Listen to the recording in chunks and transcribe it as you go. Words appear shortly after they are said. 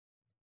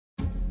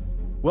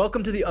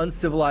Welcome to the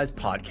Uncivilized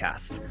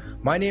Podcast.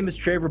 My name is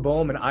Trevor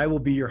Boehm and I will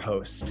be your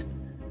host.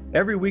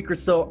 Every week or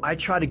so, I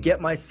try to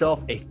get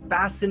myself a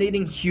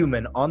fascinating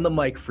human on the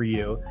mic for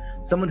you,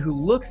 someone who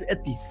looks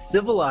at the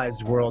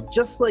civilized world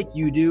just like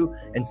you do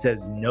and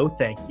says no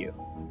thank you.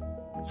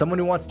 Someone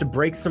who wants to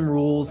break some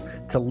rules,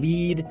 to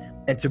lead,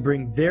 and to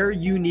bring their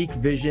unique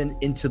vision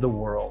into the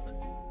world.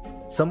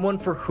 Someone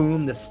for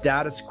whom the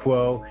status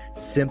quo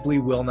simply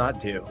will not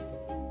do.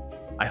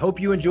 I hope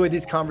you enjoy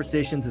these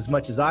conversations as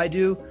much as I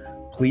do.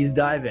 Please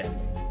dive in.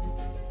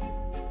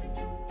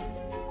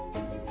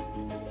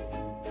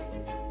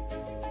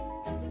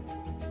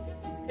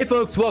 Hey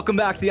folks, welcome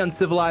back to the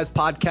Uncivilized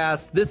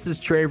Podcast. This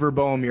is Trevor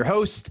Boehm, your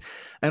host,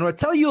 and I want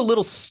to tell you a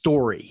little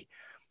story.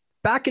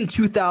 Back in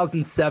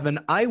 2007,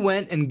 I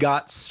went and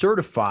got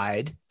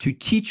certified to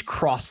teach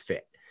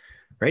CrossFit.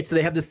 Right? So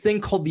they have this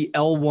thing called the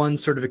L1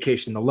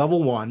 certification, the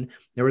level 1.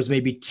 There was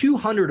maybe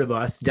 200 of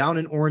us down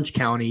in Orange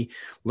County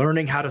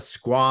learning how to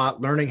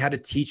squat, learning how to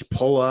teach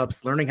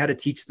pull-ups, learning how to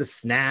teach the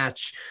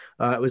snatch.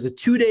 It was a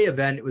 2-day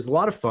event. It was a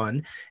lot of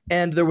fun.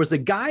 And there was a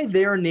guy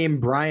there named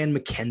Brian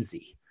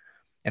Mackenzie.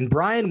 And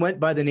Brian went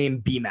by the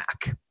name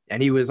BMAC.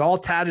 And he was all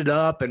tatted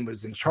up and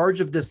was in charge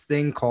of this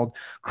thing called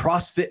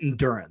CrossFit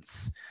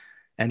Endurance.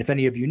 And if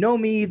any of you know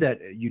me, that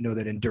you know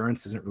that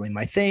endurance isn't really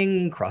my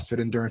thing. CrossFit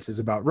endurance is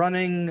about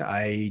running.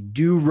 I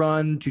do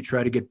run to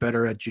try to get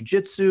better at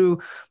jiu-jitsu,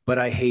 but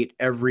I hate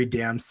every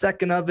damn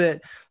second of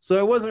it. So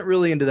I wasn't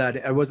really into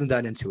that. I wasn't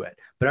that into it.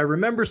 But I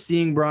remember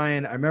seeing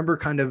Brian. I remember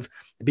kind of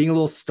being a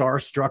little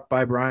starstruck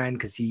by Brian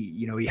because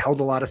he held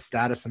a lot of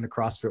status in the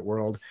CrossFit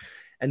world.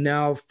 And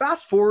now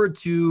fast forward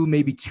to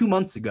maybe 2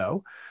 months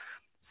ago,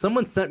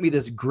 someone sent me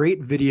this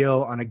great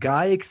video on a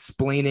guy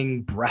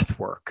explaining breath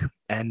work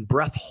and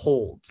breath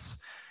holds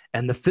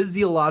and the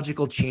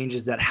physiological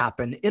changes that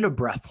happen in a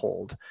breath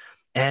hold.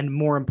 And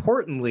more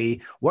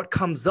importantly, what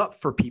comes up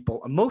for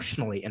people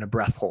emotionally in a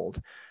breath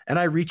hold. And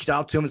I reached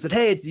out to him and said,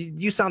 hey,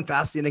 you sound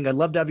fascinating. I'd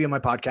love to have you on my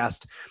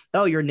podcast.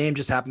 Oh, your name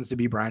just happens to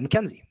be Brian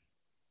Mackenzie.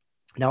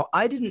 Now,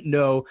 I didn't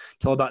know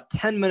till about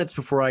 10 minutes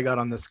before I got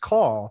on this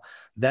call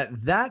that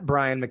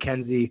Brian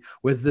Mackenzie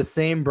was the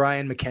same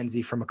Brian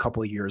Mackenzie from a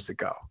couple of years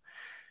ago.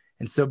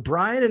 And so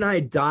Brian and I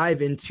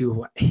dive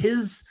into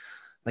his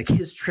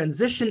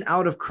transition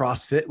out of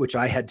CrossFit, which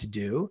I had to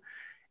do,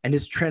 and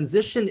his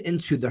transition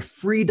into the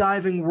free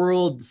diving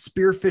world,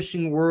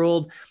 spearfishing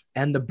world,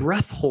 and the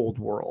breath hold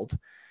world.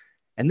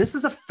 And this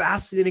is a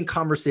fascinating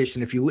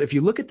conversation. If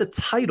you look at the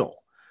title,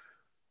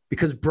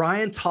 because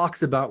Brian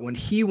talks about when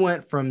he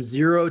went from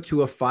 0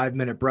 to a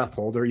 5-minute breath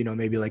hold, or,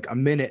 maybe like a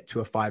minute to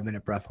a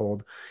 5-minute breath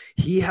hold,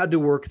 he had to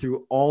work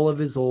through all of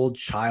his old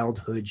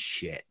childhood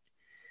shit.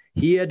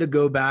 He had to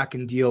go back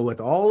and deal with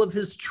all of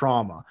his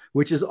trauma,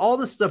 which is all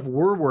the stuff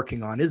we're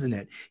working on, isn't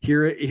it?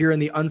 Here in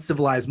the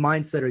uncivilized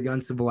mindset or the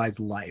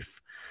uncivilized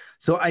life.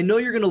 So I know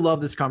you're going to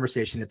love this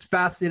conversation. It's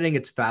fascinating.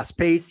 It's fast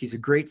paced. He's a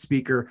great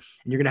speaker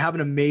and you're going to have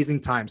an amazing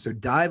time. So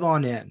dive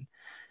on in.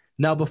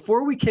 Now,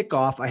 before we kick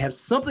off, I have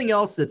something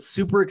else that's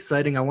super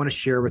exciting I want to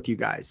share with you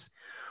guys.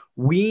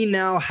 We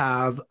now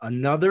have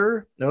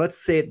let's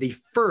say the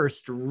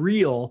first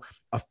real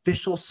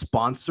official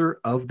sponsor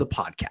of the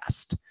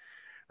podcast,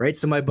 right?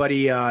 So my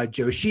buddy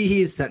Joe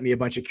Sheehy sent me a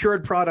bunch of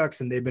Cured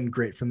products and they've been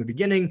great from the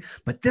beginning.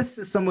 But this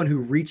is someone who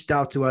reached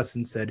out to us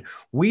and said,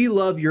 we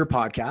love your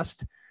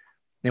podcast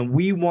and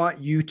we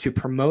want you to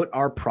promote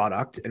our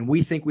product. And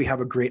we think we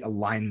have a great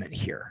alignment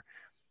here.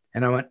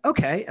 And I went,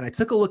 okay. And I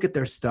took a look at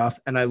their stuff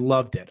and I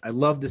loved it. I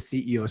loved the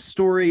CEO's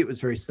story. It was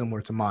very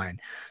similar to mine.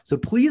 So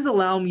please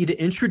allow me to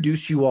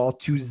introduce you all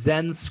to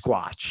Zen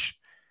Squatch.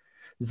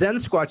 Zen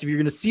Squatch, if you're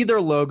going to see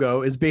their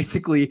logo, is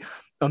basically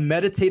a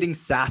meditating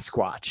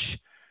Sasquatch.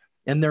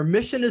 And their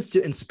mission is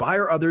to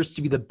inspire others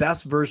to be the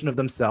best version of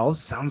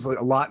themselves. Sounds like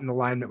a lot in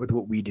alignment with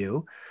what we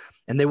do.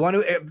 And they want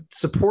to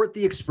support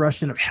the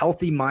expression of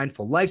healthy,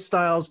 mindful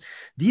lifestyles.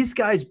 These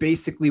guys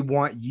basically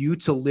want you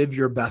to live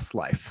your best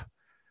life.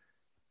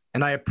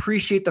 And I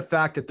appreciate the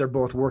fact that they're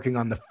both working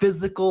on the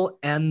physical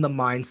and the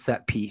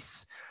mindset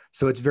piece.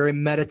 So it's very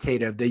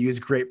meditative. They use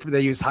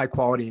high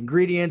quality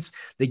ingredients.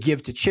 They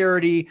give to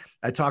charity.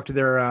 I talked to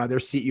their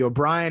CEO,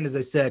 Brian. As I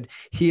said,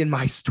 he and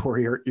my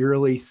story are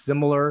eerily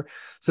similar.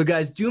 So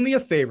guys, do me a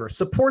favor,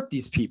 support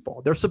these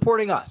people. They're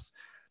supporting us.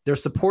 They're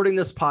supporting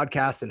this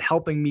podcast and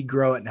helping me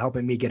grow it and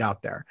helping me get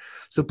out there.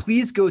 So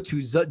please go to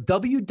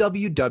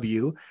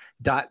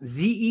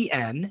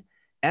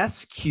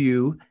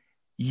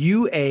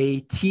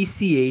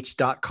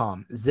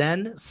www.zensquatch.com,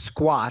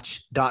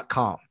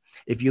 zensquatch.com.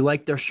 If you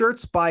like their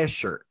shirts, buy a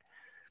shirt.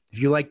 If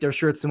you like their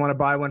shirts and want to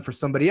buy one for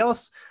somebody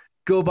else,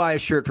 go buy a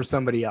shirt for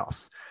somebody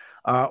else.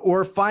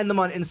 Or find them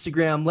on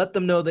Instagram. Let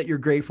them know that you're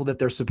grateful that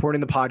they're supporting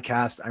the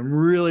podcast. I'm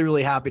really,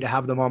 really happy to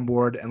have them on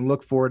board and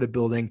look forward to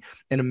building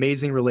an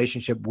amazing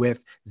relationship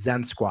with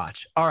Zen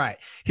Squatch. All right,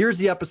 here's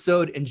the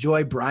episode.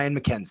 Enjoy Brian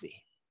Mackenzie.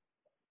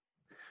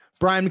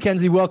 Brian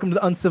Mackenzie, welcome to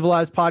the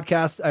Uncivilized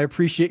Podcast. I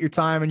appreciate your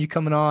time and you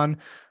coming on.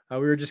 We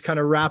were just kind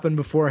of rapping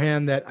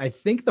beforehand that I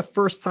think the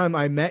first time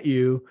I met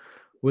you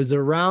was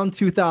around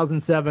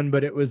 2007,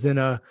 but it was in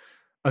a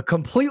a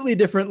completely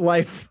different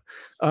life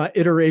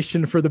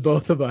iteration for the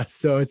both of us.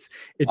 So it's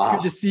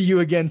good to see you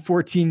again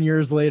 14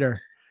 years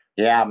later.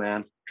 Yeah,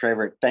 man.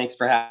 Trevor, thanks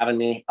for having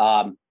me.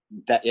 I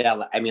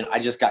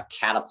just got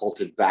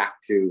catapulted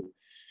back to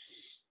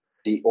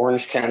the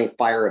Orange County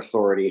Fire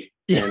Authority.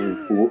 Yeah.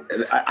 And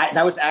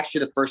that was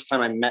actually the first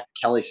time I met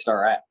Kelly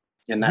Starrett.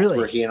 And that's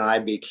where he and I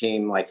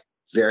became like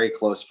very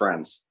close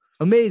friends.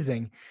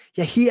 Amazing.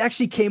 Yeah. He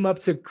actually came up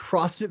to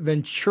CrossFit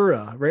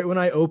Ventura right when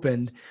I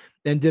opened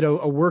and did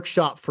a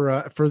workshop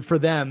for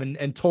them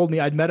and told me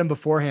I'd met him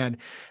beforehand.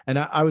 And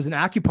I was an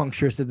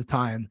acupuncturist at the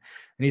time.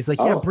 And he's like,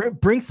 yeah,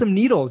 bring some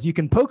needles. You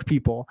can poke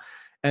people.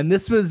 And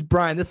this was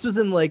Brian, this was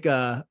in like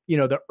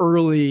the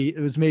early, it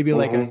was maybe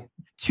like a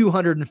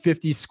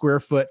 250 square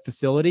foot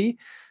facility.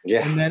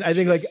 Yeah. And then I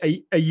think like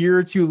a year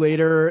or two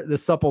later, the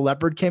Supple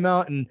Leopard came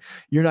out, and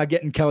you're not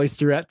getting Kelly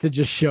Starrett to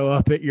just show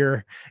up at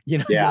your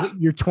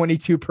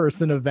 22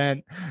 person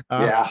event.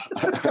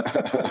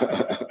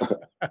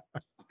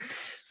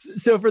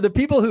 So for the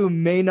people who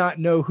may not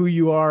know who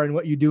you are and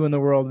what you do in the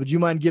world, would you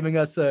mind giving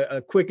us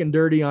a quick and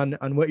dirty on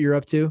what you're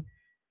up to?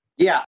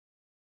 Yeah.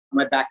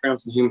 My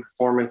background's in human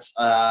performance.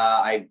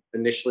 I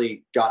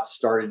initially got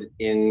started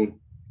in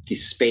the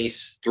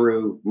space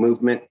through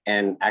movement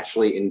and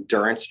actually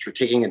endurance,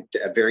 taking a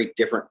very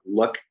different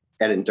look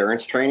at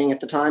endurance training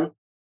at the time. It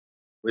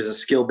was a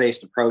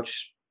skill-based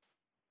approach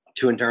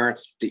to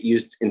endurance that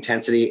used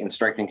intensity and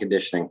strength and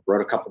conditioning.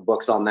 Wrote a couple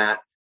books on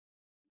that.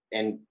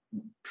 And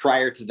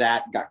prior to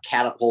that, got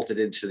catapulted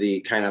into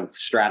the kind of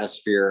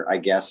stratosphere, I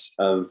guess,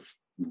 of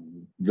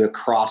the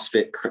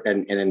CrossFit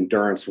and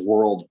endurance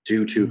world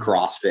due to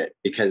CrossFit,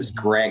 because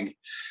Greg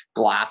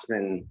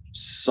Glassman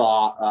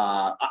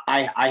saw,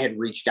 I had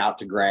reached out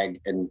to Greg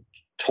and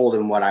told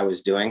him what I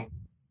was doing.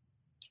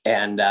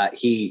 And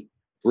he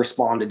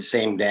responded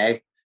same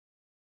day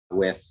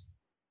with,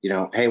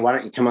 hey, why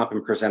don't you come up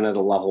and present at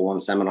a level 1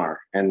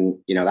 seminar? And,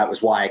 that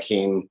was why I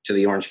came to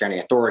the Orange County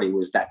Authority.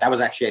 Was that was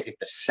actually, I think,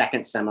 the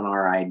second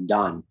seminar I had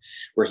done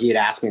where he had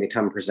asked me to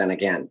come present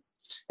again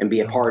and be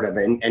a part of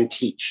it and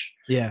teach.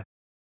 Yeah.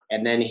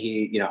 And then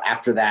he,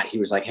 after that, he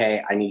was like,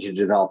 hey, I need you to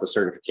develop a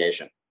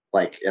certification.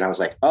 And I was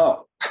like,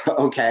 oh,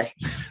 okay.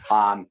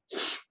 And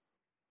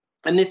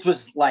this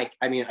was like,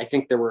 I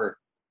think there were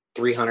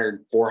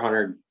 300,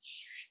 400,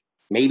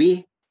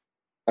 maybe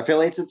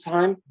affiliates at the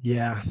time.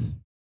 Yeah.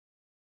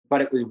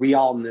 But we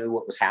all knew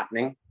what was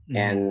happening. Mm-hmm.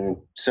 And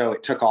so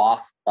it took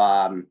off.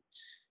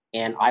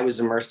 And I was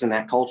immersed in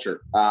that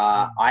culture.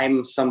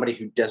 I'm somebody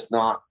who does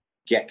not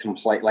get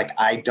complete. Like,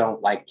 I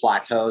don't like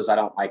plateaus. I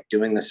don't like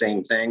doing the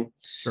same thing.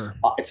 Sure.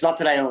 It's not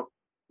that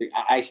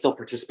I still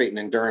participate in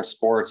endurance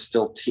sports,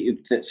 still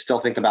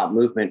think about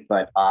movement,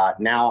 but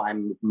now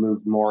I'm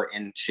moved more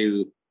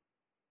into,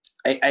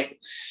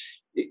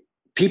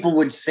 people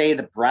would say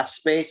the breath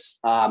space.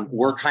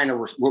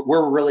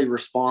 We're really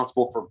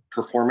responsible for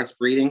performance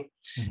breathing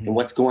and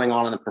what's going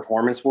on in the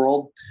performance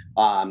world.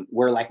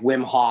 We're like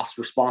Wim Hof's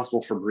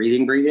responsible for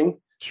breathing.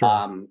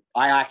 Sure.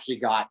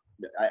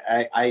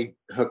 I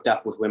hooked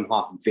up with Wim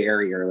Hof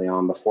very early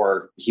on,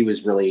 before he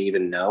was really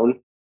even known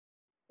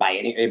by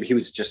he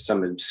was just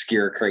some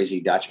obscure,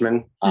 crazy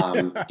Dutchman,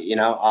 and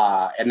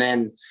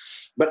then,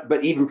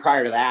 but even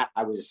prior to that,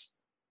 I was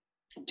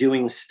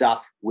doing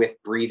stuff with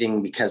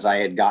breathing because I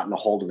had gotten a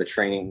hold of a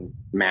training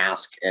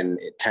mask, and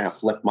it kind of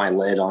flipped my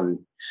lid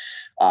on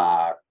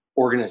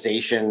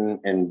organization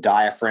and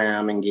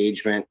diaphragm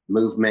engagement,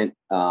 movement,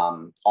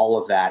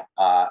 all of that.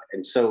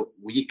 And so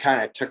we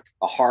kind of took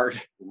a hard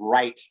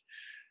right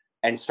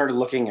and started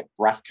looking at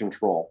breath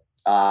control,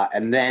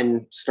 and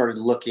then started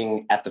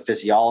looking at the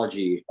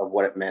physiology of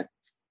what it meant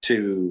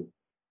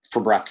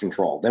for breath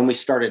control. Then we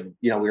started,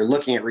 we were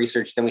looking at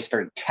research, then we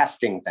started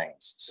testing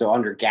things. So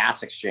under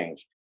gas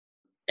exchange,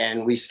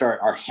 and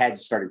our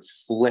heads started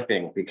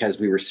flipping because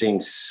we were seeing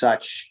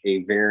such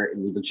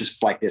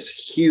just like this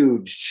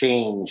huge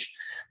change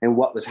in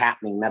what was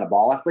happening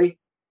metabolically.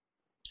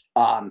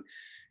 And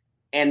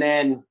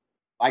then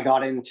I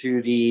got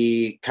into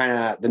the kind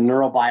of the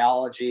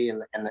neurobiology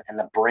and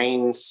the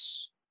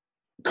brain's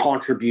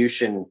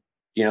contribution,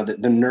 the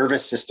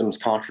nervous system's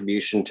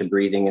contribution to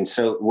breathing. And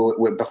so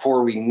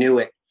before we knew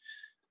it,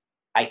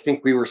 I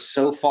think we were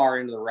so far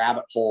into the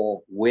rabbit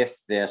hole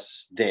with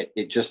this that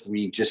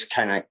we just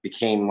kind of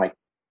became like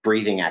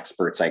breathing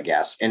experts, I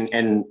guess.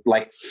 And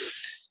like,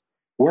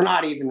 we're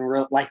not even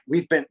real, like,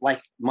 we've been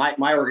like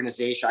my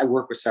organization. I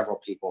work with several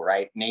people,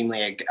 right?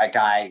 Namely a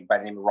guy by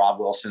the name of Rob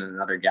Wilson and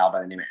another gal by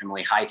the name of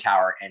Emily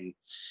Hightower. And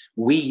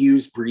we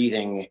use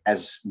breathing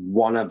as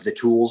one of the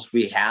tools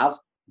we have,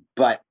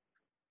 but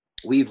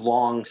we've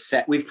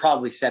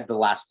probably said the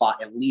last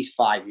at least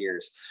 5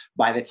 years,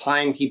 by the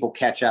time people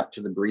catch up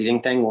to the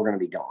breathing thing, we're going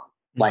to be gone.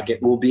 Mm-hmm. Like,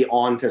 it will be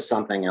on to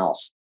something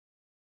else.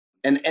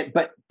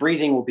 But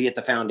breathing will be at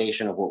the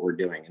foundation of what we're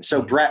doing. And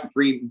so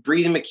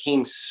breathing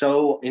became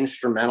so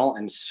instrumental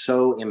and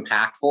so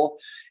impactful,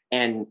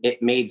 and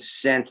it made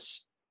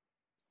sense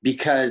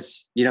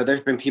because,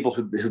 there's been people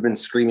who've been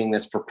screaming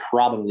this for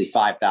probably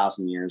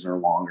 5,000 years or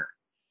longer.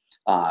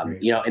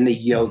 in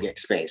the yogic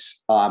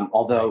space.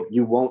 Although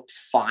you won't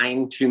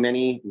find too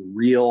many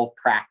real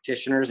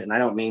practitioners, and I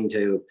don't mean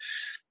to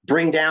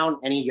bring down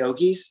any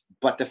yogis,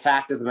 but the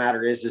fact of the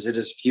matter is it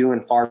is few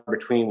and far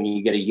between when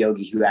you get a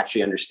yogi who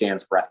actually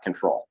understands breath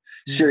control,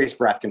 serious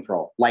breath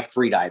control, like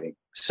free diving.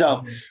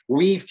 So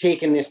we've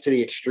taken this to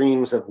the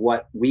extremes of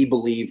what we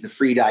believe the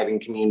free diving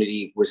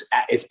community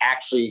is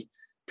actually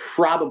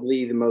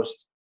probably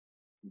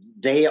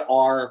they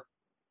are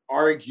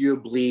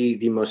arguably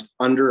the most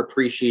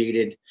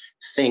underappreciated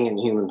thing in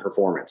human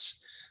performance.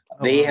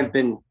 They have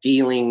been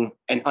dealing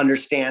and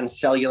understand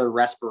cellular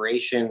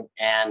respiration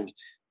and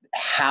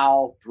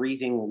how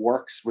breathing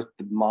works with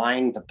the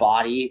mind, the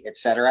body,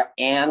 etc.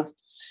 And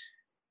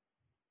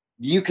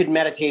you could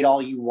meditate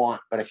all you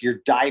want, but if you're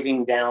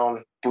diving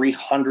down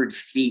 300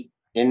 feet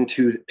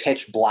into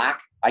pitch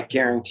black, I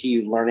guarantee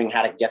you learning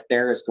how to get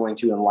there is going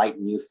to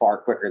enlighten you far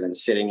quicker than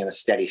sitting in a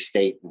steady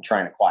state and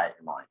trying to quiet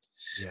your mind.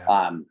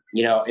 Yeah.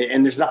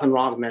 And there's nothing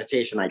wrong with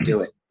meditation. I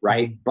do it,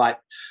 right? But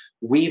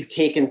we've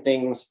taken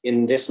things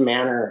in this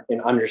manner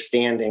in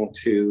understanding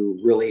to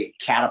really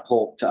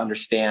catapult to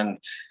understand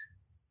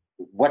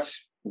what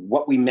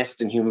we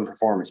missed in human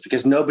performance,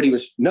 because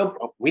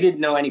we didn't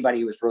know anybody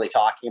who was really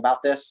talking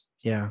about this.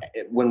 Yeah.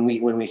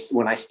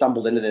 When I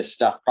stumbled into this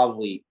stuff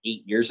probably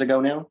 8 years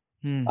ago now,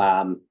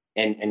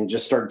 and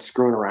just started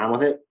screwing around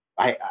with it.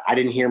 I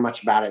didn't hear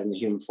much about it in the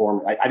human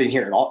form. I didn't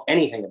hear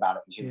anything about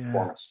it in the human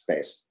performance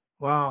space.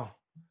 Wow.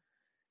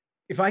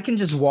 If I can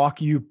just walk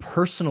you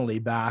personally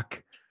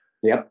back.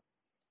 Yep.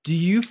 Do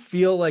you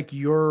feel like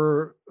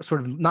you're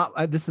sort of not,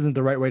 this isn't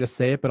the right way to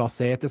say it, but I'll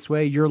say it this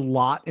way. Your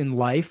lot in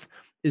life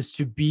is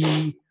to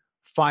be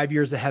 5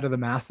 years ahead of the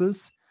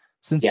masses,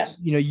 since,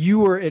 you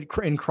were in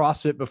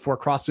CrossFit before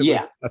CrossFit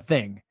was a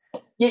thing.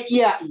 Yes.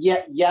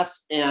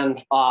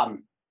 And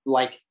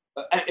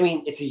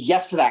it's a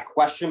yes to that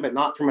question, but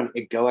not from an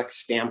egoic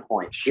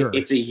standpoint. Sure.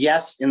 It's a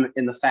yes in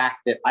the fact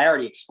that I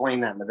already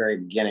explained that in the very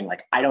beginning.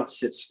 Like, I don't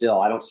sit still.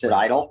 I don't sit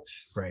idle.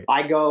 Right.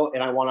 I go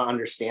and I want to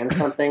understand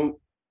something,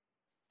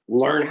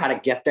 learn how to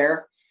get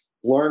there,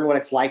 learn what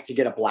it's like to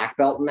get a black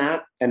belt in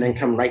that, and then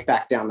come right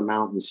back down the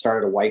mountain,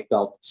 start at a white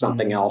belt,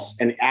 something else,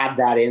 and add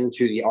that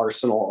into the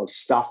arsenal of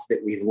stuff that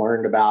we've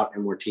learned about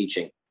and we're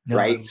teaching.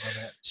 Right.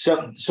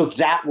 So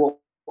that will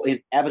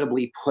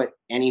inevitably put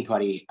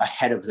anybody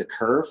ahead of the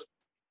curve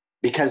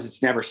because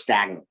it's never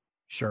stagnant.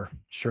 Sure.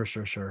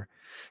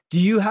 Do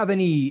you have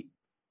any,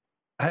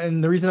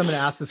 and the reason I'm going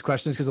to ask this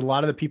question is because a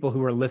lot of the people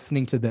who are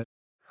listening to the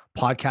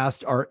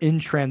podcast are in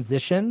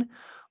transition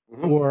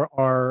or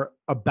are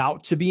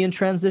about to be in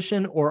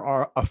transition or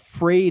are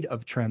afraid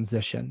of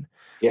transition.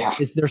 Yeah.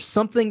 Is there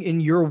something in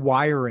your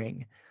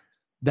wiring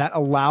that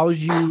allows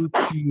you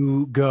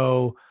to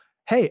go,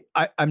 hey,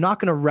 I'm not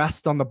going to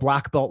rest on the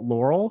black belt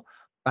laurel.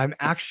 I'm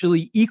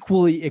actually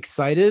equally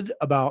excited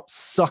about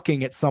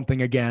sucking at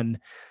something again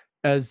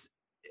as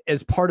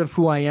part of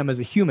who I am as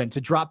a human, to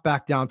drop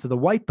back down to the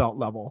white belt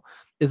level.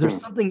 Is there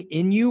something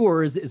in you,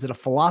 or is it a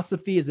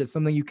philosophy? Is it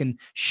something you can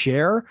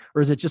share,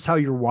 or is it just how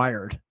you're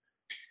wired?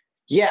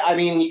 Yeah, I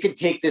mean, you could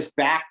take this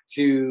back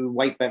to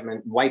white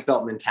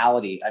belt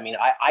mentality. I mean,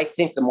 I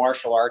think the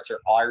martial arts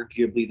are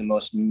arguably the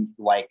most the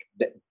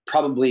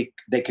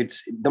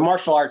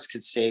martial arts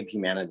could save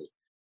humanity.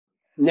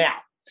 Now,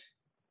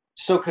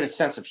 so could a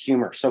sense of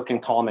humor, so can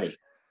comedy.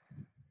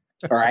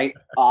 All right.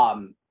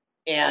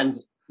 And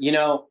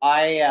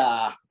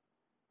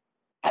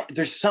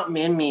there's something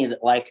in me that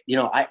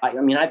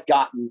I've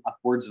gotten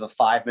upwards of a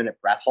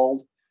 5-minute breath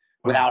hold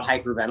without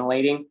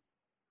hyperventilating.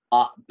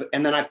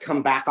 And then I've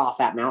come back off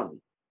that mountain,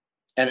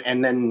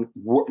 and then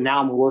now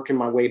I'm working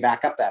my way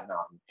back up that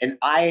mountain, and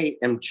I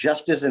am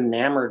just as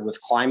enamored with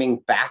climbing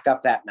back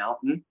up that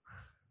mountain,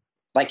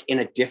 like in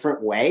a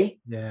different way.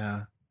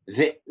 Yeah.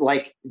 That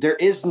there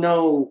is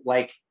no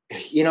I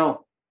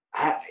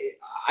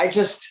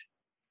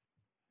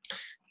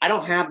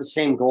don't have the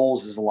same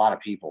goals as a lot of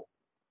people.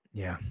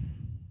 Yeah.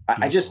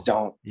 I just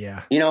don't.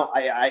 Yeah.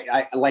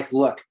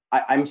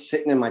 I'm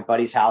sitting in my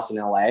buddy's house in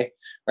LA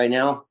right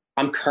now.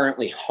 I'm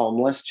currently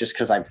homeless just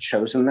because I've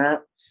chosen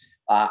that.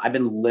 I've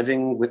been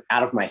living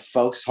out of my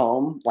folks'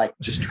 home,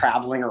 just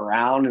traveling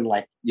around and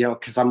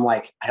because I'm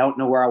I don't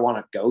know where I want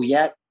to go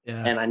yet.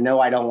 Yeah. And I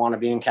know I don't want to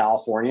be in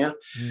California.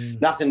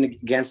 Nothing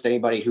against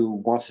anybody who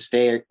wants to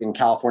stay in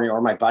California or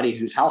my buddy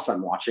whose house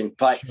I'm watching,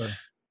 but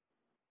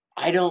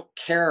I don't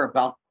care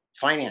about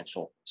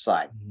financial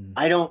side.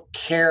 I don't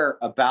care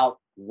about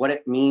what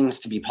it means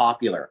to be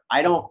popular.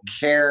 I don't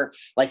care.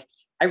 I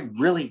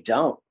really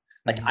don't.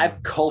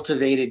 I've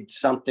cultivated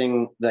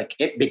something,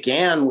 it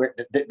began where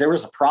there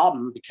was a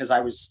problem because I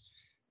was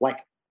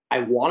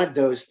I wanted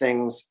those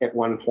things at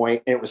one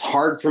point, and it was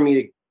hard for me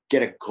to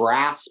get a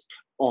grasp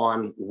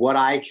on what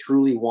I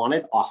truly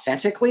wanted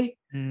authentically.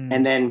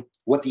 And then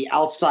what the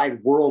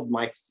outside world,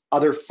 my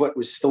other foot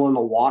was still in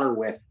the water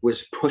with,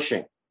 was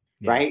pushing.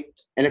 Yeah. Right.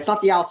 And it's not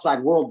the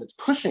outside world that's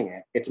pushing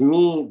it. It's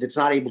me that's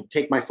not able to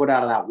take my foot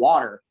out of that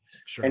water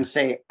and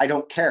say, I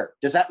don't care.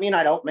 Does that mean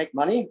I don't make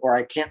money or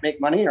I can't make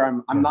money or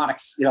I'm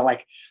not,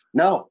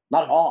 no,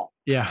 not at all.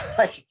 Yeah.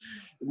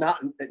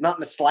 not in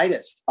the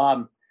slightest.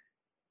 I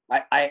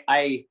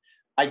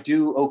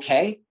do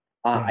okay.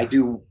 I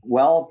do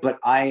well, but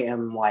I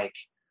am like,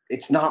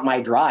 it's not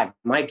my drive.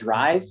 My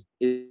drive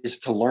is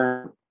to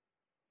learn,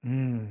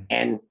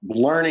 and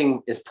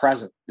learning is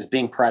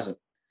being present.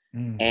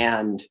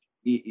 And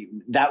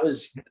that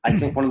was, I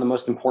think, one of the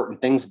most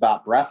important things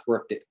about breath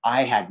work, that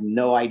I had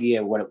no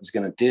idea what it was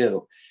going to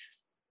do.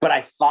 But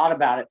I thought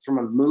about it from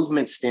a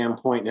movement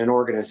standpoint and an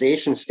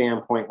organization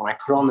standpoint when I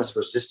put on this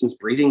resistance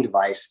breathing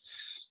device,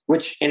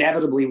 which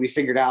inevitably we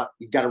figured out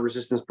you've got a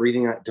resistance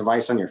breathing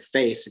device on your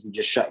face if you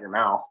just shut your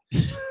mouth.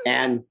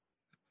 And,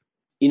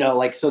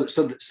 like, so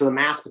the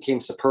mask became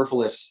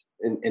superfluous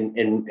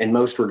in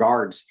most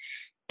regards.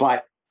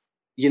 But,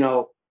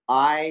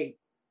 I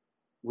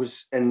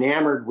was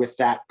enamored with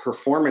that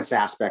performance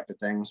aspect of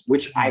things,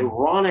 which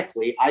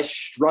ironically, I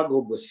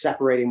struggled with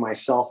separating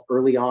myself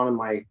early on in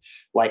my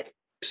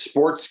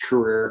sports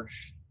career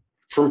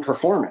from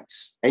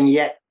performance. And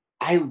yet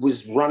I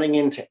was running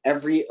into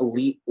every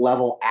elite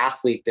level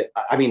athlete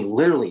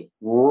literally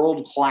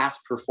world-class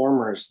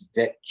performers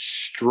that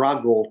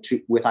struggle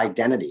with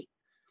identity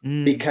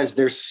because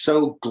they're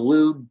so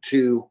glued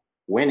to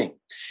winning.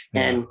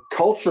 And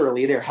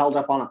culturally, they're held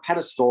up on a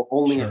pedestal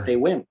only if they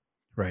win.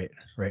 Right.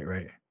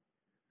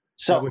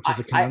 So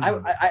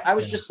I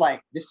was just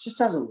like, this just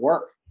doesn't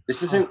work.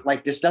 This isn't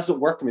this doesn't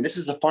work for me. This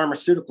is the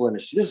pharmaceutical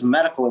industry. This is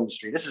medical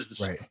industry. This is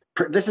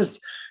this is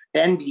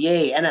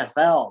NBA,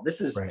 NFL.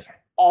 This is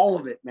all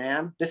of it,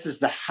 man. This is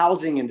the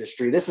housing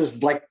industry. This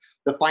is like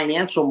the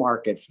financial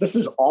markets. This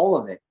is all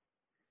of it.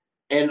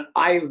 And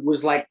I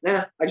was like,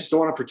 I just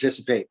don't want to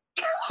participate.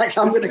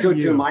 I'm going to go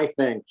do my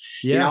thing.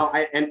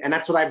 And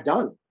that's what I've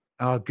done.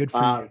 Oh, good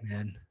for you,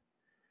 man.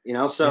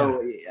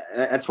 So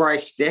that's where I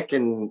stick.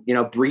 And,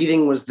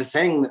 breathing was the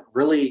thing that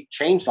really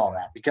changed all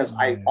that, because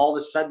all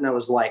of a sudden I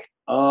was like,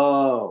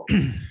 oh,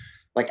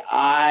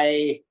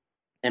 I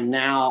am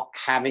now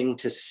having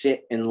to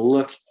sit and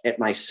look at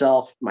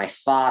myself, my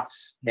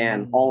thoughts,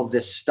 and all of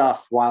this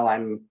stuff while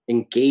I'm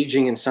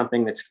engaging in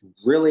something that's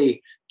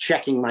really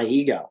checking my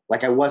ego.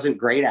 I wasn't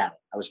great at it.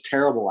 I was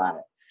terrible at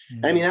it.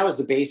 And that was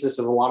the basis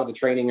of a lot of the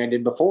training I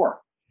did before.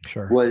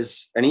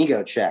 Was an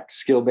ego check,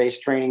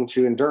 skill-based training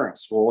to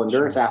endurance. Well,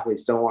 endurance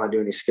athletes don't want to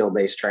do any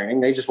skill-based training.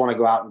 They just want to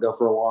go out and go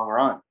for a long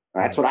run.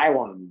 That's what I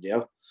wanted to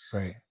do.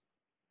 Right.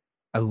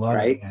 I love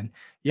it, man.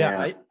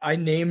 Yeah. I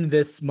named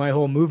my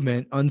whole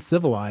movement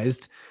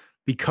Uncivilized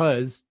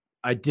because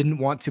I didn't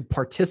want to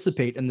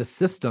participate in the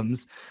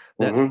systems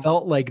that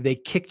felt like they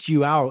kicked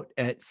you out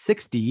at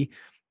 60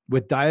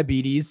 with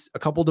diabetes, a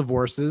couple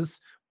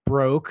divorces,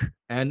 broke,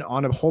 and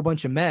on a whole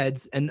bunch of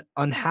meds, and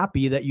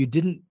unhappy that you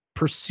didn't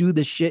pursue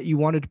the shit you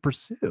wanted to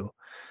pursue.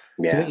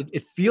 Yeah. So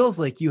it feels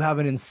like you have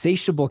an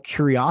insatiable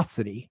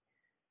curiosity.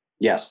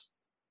 Yes.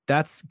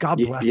 That's God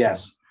bless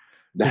yes.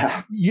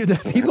 you. The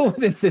people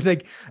that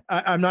say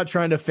I'm not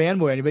trying to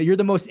fanboy anybody, you're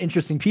the most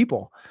interesting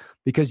people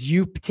because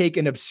you take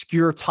an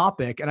obscure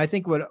topic. And I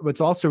think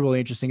what's also really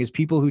interesting is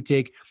people who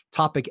take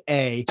topic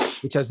A,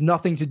 which has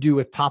nothing to do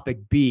with topic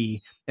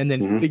B, and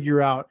then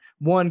figure out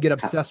get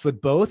obsessed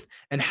with both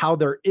and how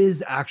there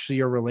is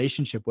actually a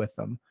relationship with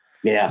them.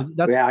 Yeah.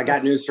 I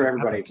got news for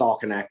everybody. It's all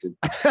connected.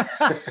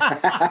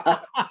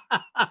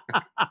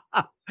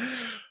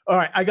 All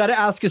right. I got to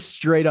ask a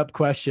straight up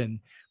question.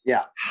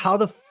 Yeah. How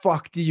the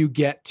fuck do you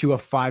get to a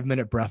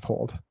 5-minute breath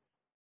hold?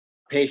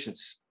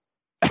 Patience.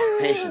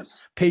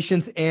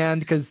 Patience.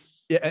 And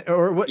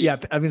or what? Yeah.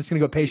 I'm just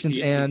going to go patience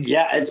and.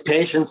 Yeah. It's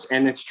patience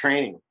and it's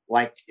training.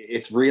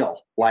 It's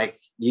real.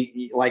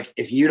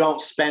 If you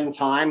don't spend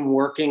time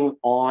working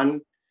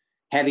on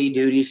heavy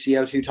duty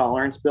CO2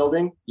 tolerance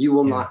building, you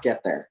will not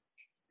get there.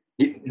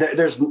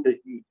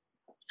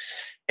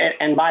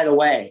 And by the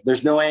way,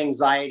 there's no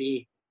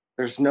anxiety,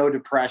 there's no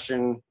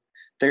depression,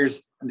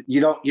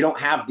 you don't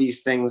have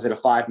these things at a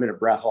 5-minute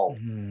breath hold.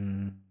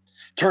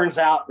 Turns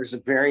out there's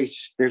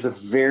a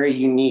very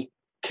unique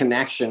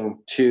connection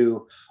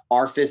to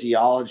our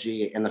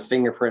physiology and the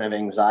fingerprint of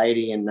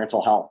anxiety and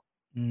mental health.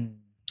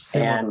 Say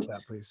more about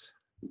that, please.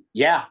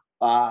 Yeah,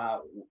 the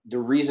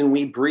reason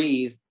we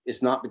breathe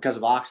is not because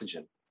of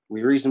oxygen.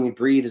 The reason we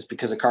breathe is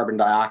because of carbon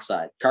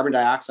dioxide. Carbon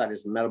dioxide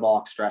is the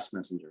metabolic stress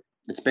messenger.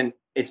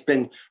 It's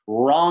been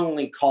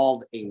wrongly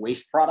called a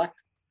waste product,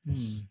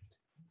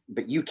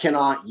 but you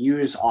cannot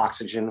use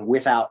oxygen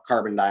without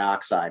carbon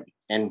dioxide.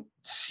 And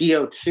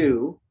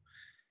CO2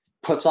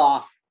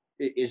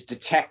 is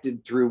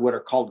detected through what are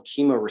called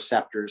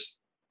chemoreceptors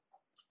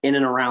in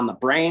and around the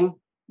brain,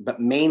 but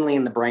mainly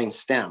in the brain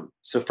stem.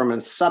 So from a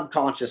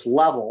subconscious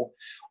level,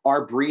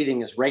 our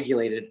breathing is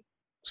regulated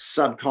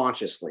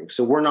subconsciously.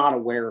 So we're not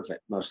aware of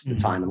it most of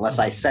the time, unless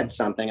I said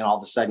something and all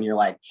of a sudden you're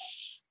like,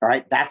 all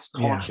right, that's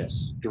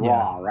conscious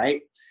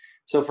right?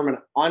 So from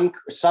an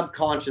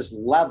subconscious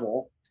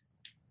level,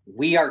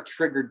 we are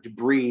triggered to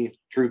breathe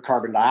through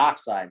carbon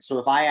dioxide. So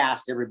if I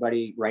asked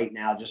everybody right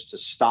now just to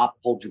stop,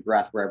 hold your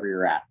breath wherever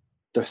you're at,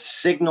 the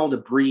signal to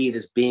breathe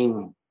is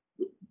being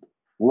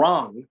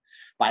rung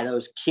by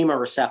those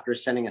chemoreceptors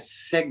sending a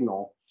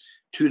signal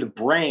to the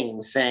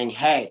brain saying,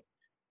 hey,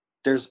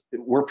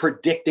 we're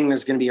predicting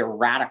there's going to be a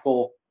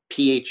radical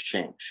pH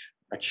change,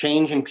 a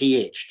change in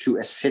pH to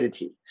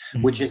acidity,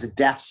 which is a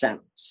death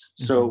sentence.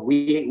 So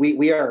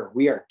we are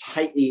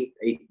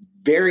a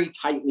very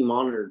tightly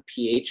monitored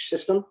pH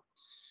system,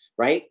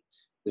 right?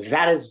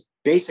 That is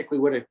basically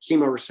what a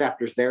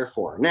chemoreceptor is there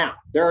for. Now,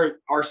 there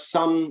are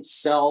some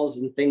cells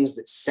and things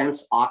that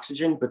sense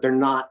oxygen, but they're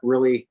not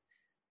really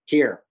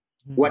here.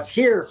 What's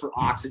here for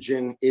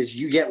oxygen is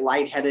you get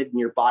lightheaded and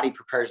your body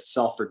prepares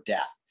itself for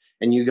death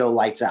and you go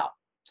lights out.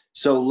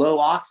 So low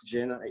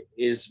oxygen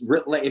is,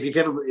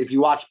 if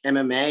you watch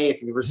MMA,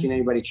 if you've ever seen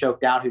anybody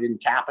choked out who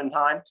didn't tap in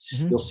time,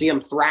 you'll see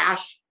them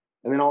thrash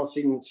and then all of a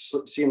sudden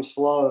see them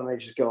slow and they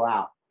just go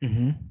out.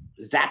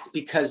 That's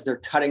because they're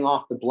cutting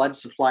off the blood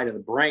supply to the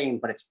brain,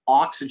 but it's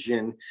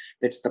oxygen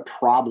that's the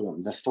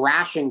problem. The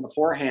thrashing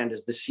beforehand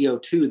is the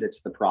CO2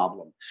 that's the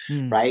problem,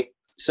 right?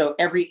 So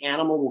every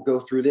animal will go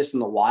through this in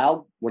the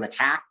wild when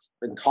attacked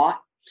and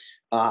caught.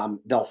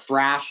 They'll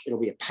thrash. It'll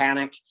be a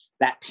panic.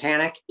 That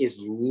panic is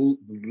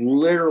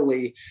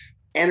literally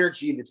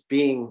energy that's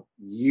being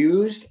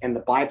used, and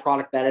the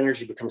byproduct of that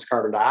energy becomes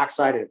carbon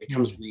dioxide, and it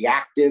becomes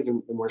reactive,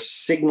 and we're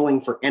signaling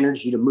for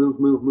energy to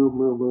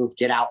move,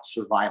 get out,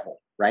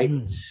 survival, right?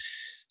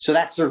 So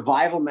that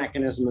survival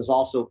mechanism is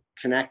also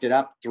connected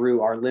up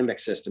through our limbic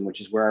system, which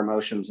is where our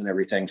emotions and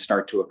everything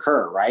start to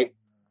occur, right?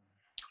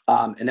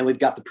 And then we've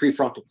got the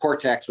prefrontal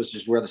cortex, which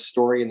is where the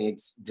story and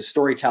the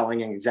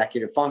storytelling and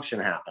executive function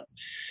happen.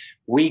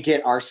 We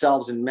get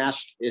ourselves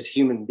enmeshed as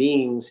human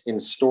beings in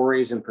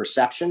stories and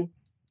perception.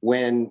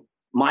 When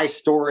my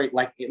story,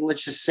 like,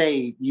 let's just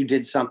say you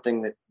did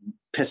something that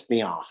pissed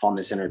me off on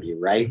this interview,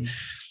 right?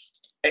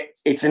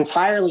 It's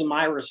entirely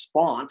my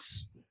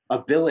response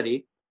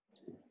ability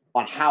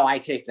on how I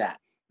take that.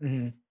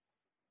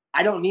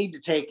 I don't need to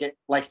take it.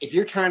 Like, if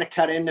you're trying to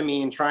cut into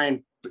me and try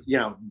and,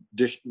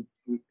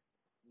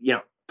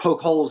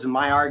 poke holes in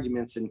my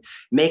arguments and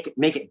make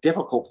it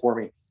difficult for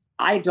me,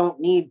 I don't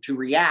need to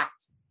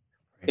react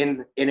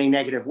in a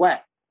negative way.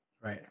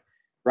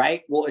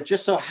 Right. Well, it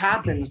just so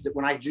happens that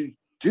when I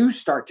do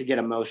start to get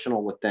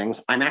emotional with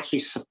things, I'm actually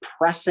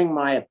suppressing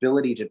my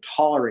ability to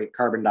tolerate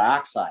carbon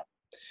dioxide,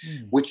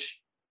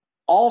 which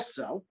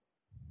also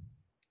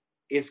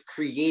is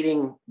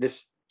creating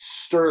this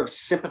stir of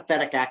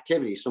sympathetic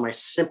activity. So my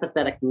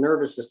sympathetic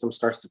nervous system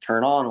starts to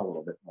turn on a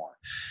little bit more,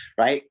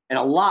 right? And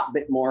a lot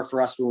bit more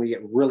for us when we get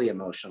really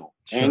emotional,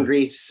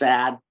 angry,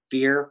 sad,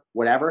 fear,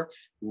 whatever,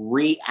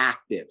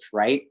 reactive,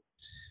 right?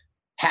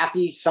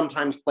 Happy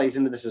sometimes plays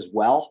into this as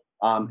well.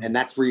 And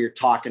that's where you're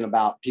talking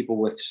about people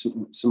with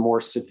some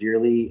more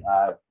severely,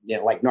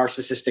 like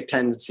narcissistic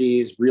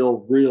tendencies,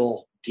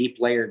 real deep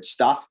layered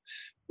stuff.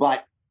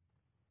 But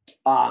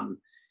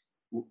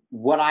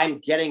what I'm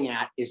getting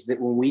at is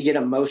that when we get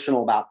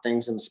emotional about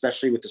things, and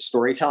especially with the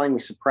storytelling, we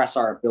suppress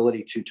our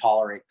ability to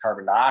tolerate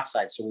carbon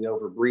dioxide. So we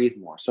overbreathe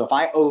more. So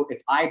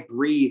if I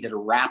breathe at a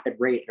rapid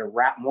rate,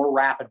 more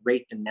rapid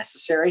rate than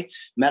necessary,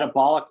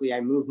 metabolically,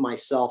 I move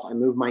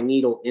my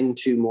needle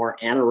into more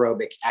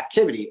anaerobic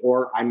activity,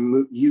 or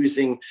I'm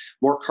using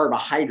more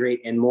carbohydrate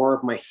and more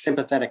of my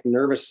sympathetic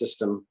nervous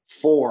system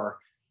for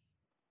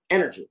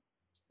energy.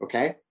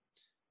 Okay.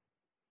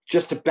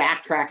 Just to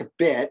backtrack a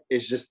bit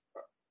is just,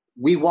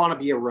 we want to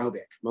be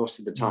aerobic most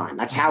of the time.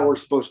 That's how we're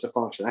supposed to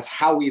function. That's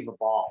how we've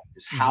evolved,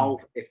 is how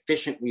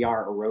efficient we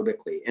are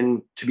aerobically.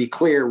 And to be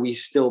clear, we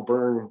still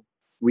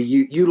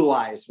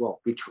utilize,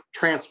 we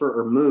transfer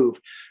or move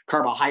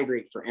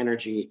carbohydrate for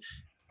energy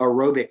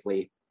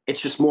aerobically.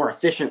 It's just more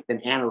efficient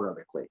than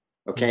anaerobically.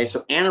 Okay.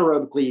 So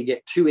anaerobically, you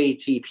get 2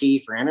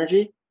 ATP for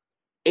energy.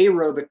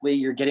 Aerobically,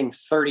 you're getting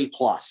 30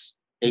 plus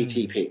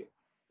ATP.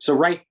 So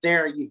right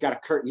there,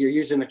 you're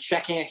using a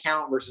checking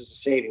account versus a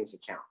savings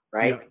account,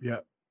 right? Yeah.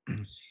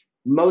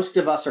 Most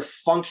of us are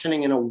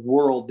functioning in a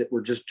world that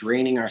we're just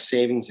draining our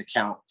savings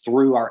account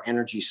through our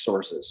energy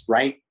sources,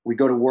 right? We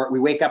go to work, we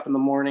wake up in the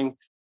morning,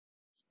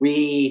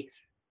 we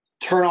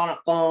turn on a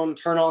phone,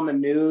 turn on the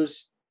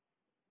news,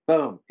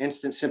 boom,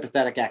 instant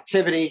sympathetic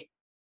activity,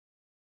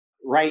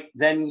 right?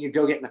 Then you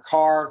go get in a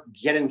car,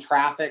 get in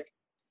traffic,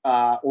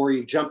 or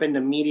you jump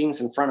into meetings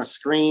in front of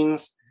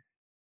screens.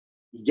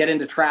 You get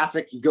into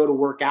traffic, you go to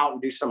work out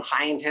and do some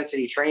high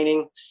intensity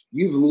training.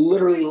 You've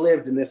literally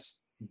lived in this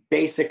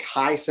basic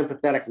high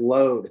sympathetic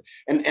load.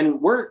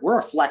 And we're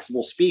a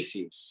flexible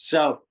species,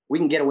 so we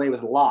can get away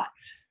with a lot.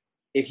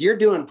 If you're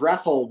doing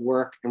breath hold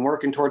work and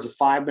working towards a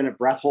 5-minute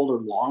breath hold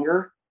or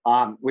longer,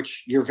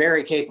 which you're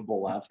very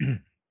capable of,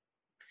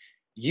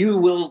 you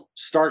will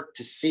start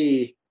to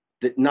see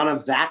that none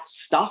of that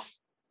stuff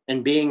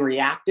and being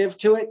reactive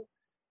to it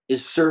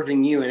is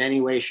serving you in any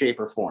way, shape,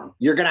 or form.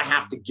 You're going to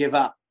have to give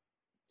up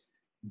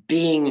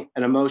being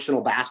an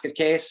emotional basket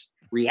case,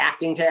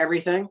 reacting to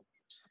everything.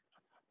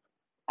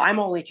 I'm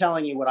only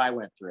telling you what I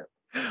went through.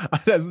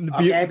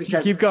 Okay,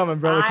 because keep coming,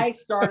 brother. I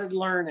started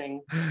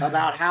learning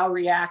about how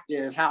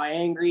reactive, how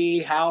angry,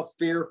 how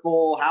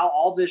fearful, how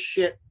all this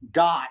shit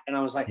got. And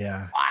I was like,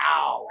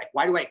 wow, like,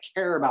 why do I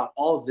care about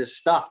all of this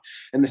stuff?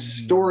 And the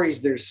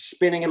stories that are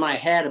spinning in my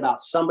head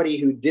about somebody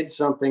who did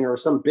something or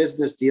some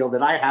business deal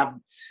that I have,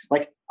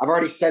 like, I've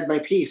already said my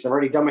piece. I've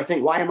already done my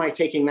thing. Why am I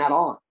taking that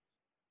on?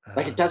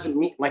 Like, it doesn't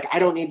mean, like, I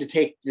don't need to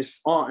take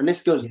this on. And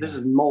this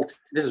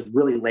is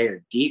really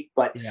layered deep.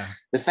 But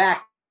the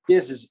fact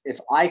is if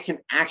I can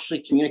actually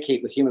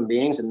communicate with human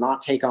beings and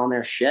not take on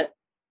their shit,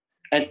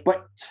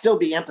 but still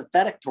be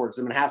empathetic towards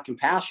them and have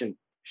compassion,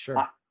 sure,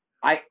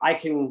 I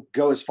can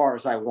go as far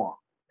as I want.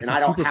 It's and I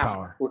don't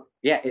have to.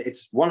 Yeah,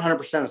 it's 100%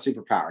 a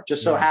superpower. It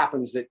just so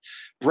happens that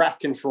breath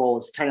control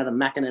is kind of the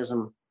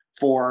mechanism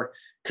for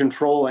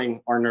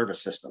controlling our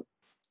nervous system.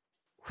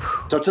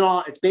 So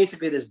it's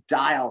basically this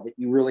dial that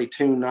you really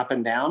tune up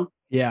and down.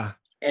 Yeah.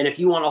 And if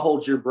you want to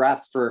hold your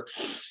breath for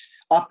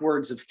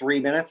upwards of 3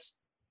 minutes,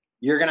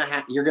 you're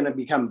gonna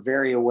become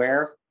very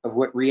aware of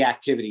what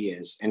reactivity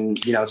is. And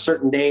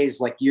certain days,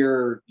 like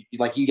you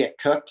get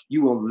cooked,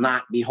 you will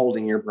not be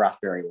holding your breath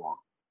very long.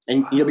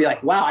 And you'll be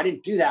like, wow, I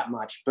didn't do that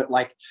much. But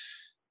like,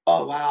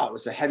 oh wow, it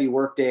was a heavy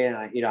work day.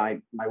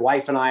 And my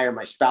wife and I, or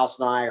my spouse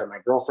and I, or my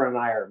girlfriend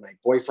and I, or my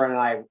boyfriend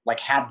and I, like,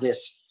 had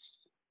this,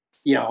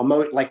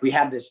 like we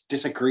had this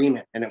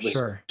disagreement, and it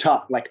was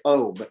tough. Like,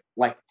 oh, but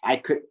like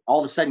all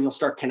of a sudden you'll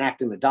start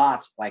connecting the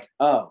dots. Like,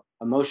 oh,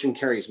 emotion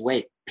carries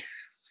weight.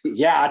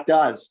 Yeah, it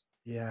does.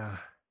 Yeah.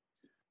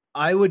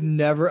 I would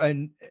never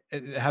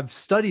have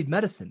studied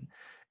medicine,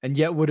 and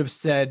yet would have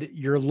said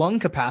your lung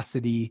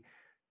capacity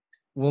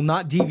will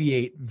not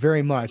deviate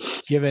very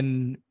much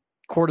given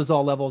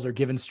cortisol levels or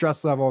given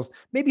stress levels,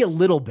 maybe a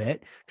little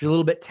bit, because you're a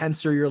little bit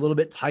tenser, you're a little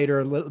bit tighter,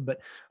 a little bit,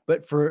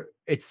 but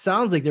it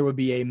sounds like there would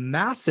be a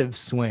massive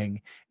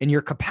swing in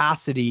your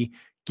capacity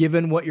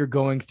given what you're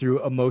going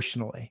through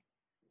emotionally,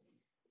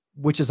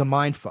 which is a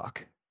mind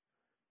fuck.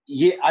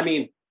 Yeah. I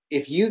mean,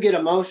 if you get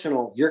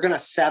emotional, you're going to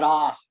set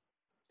off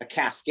a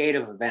cascade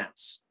of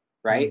events,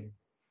 right?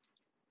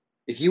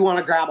 If you want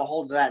to grab a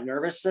hold of that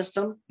nervous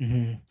system,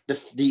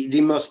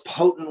 the most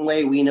potent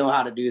way we know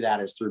how to do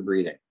that is through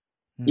breathing.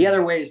 The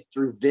other way is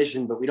through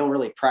vision, but we don't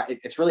really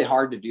it's really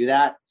hard to do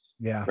that.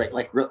 Yeah. Right.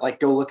 Like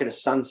go look at a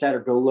sunset or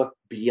go look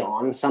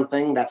beyond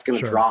something that's going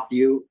to drop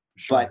you.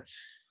 But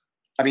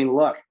I mean,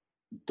 look,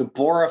 the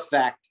Bohr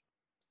effect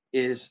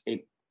is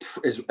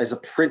a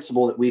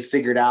principle that we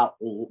figured out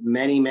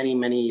many, many,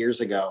 many years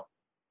ago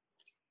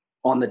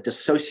on the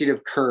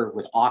dissociative curve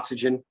with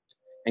oxygen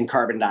and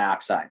carbon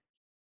dioxide.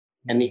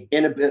 And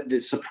the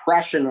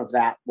suppression of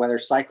that, whether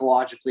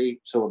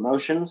psychologically, so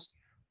emotions,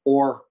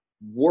 or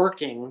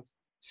working,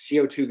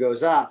 CO2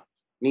 goes up,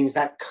 means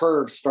that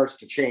curve starts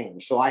to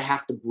change. So I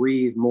have to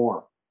breathe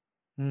more,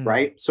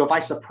 right? So if I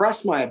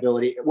suppress my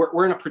ability,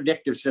 we're in a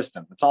predictive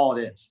system. That's all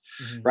it is,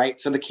 right?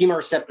 So the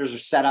chemoreceptors are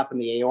set up in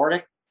the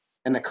aortic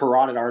and the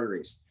carotid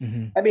arteries.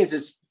 That means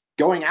it's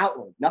going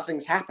outward.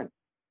 Nothing's happened.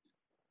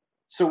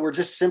 So we're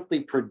just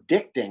simply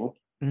predicting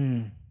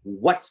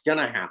what's going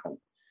to happen.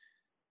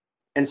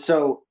 And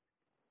so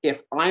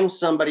if I'm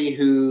somebody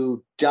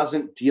who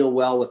doesn't deal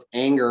well with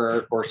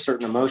anger or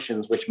certain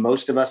emotions, which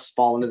most of us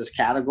fall into this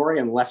category,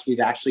 unless we've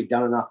actually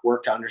done enough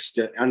work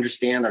to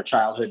understand our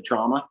childhood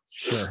trauma,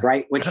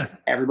 right? Which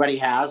everybody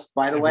has,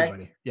 by the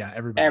way. Yeah,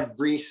 everybody.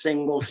 Every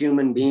single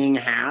human being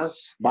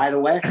has, by the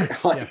way.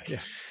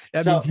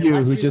 That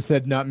means who just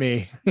said not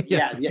me.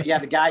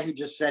 The guy who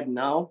just said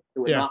no,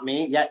 not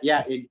me.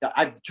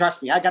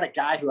 Trust me, I got a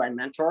guy who I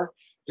mentor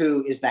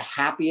who is the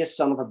happiest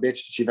son of a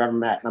bitch that you've ever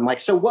met. And I'm like,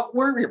 so what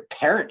were your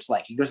parents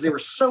like? He goes, they were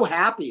so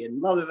happy. And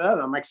blah, blah, blah.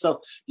 And I'm like,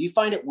 so do you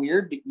find it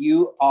weird that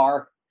you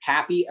are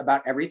happy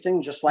about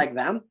everything just like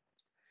them?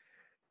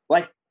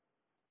 Like,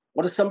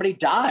 what if somebody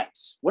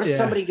dies? What if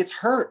somebody gets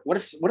hurt? What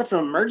if an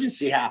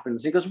emergency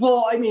happens? He goes,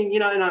 well, I mean,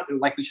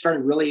 and like we started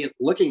really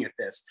looking at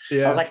this.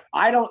 I was like,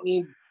 I don't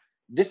need,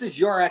 this is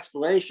your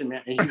explanation,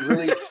 man. And he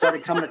really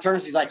started coming to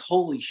terms. He's like,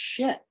 holy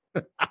shit.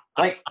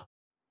 Like,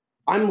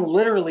 I'm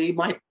literally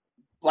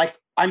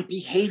I'm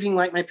behaving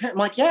like my parent. I'm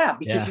like,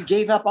 because you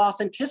gave up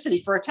authenticity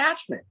for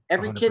attachment.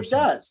 Every 100%. Kid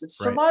does. It's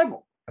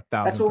survival.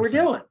 That's what we're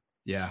doing.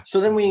 Yeah.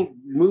 So then we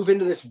move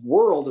into this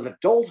world of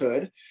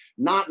adulthood,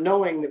 not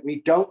knowing that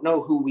we don't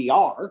know who we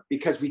are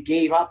because we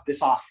gave up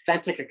this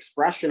authentic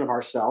expression of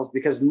ourselves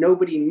because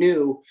nobody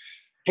knew,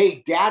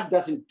 hey,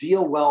 dad's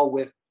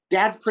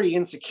pretty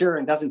insecure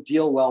and doesn't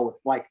deal well with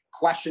like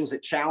questions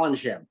that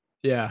challenge him.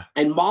 Yeah.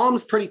 And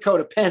mom's pretty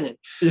codependent.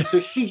 Yeah. So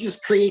she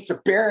just creates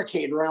a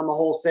barricade around the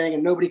whole thing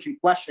and nobody can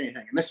question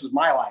anything. And this was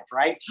my life,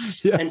 right?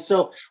 Yeah. And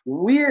so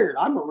weird.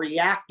 I'm a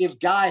reactive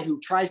guy who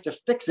tries to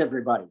fix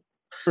everybody.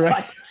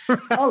 Right. Like,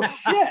 oh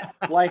shit.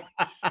 Like,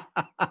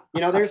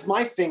 there's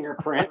my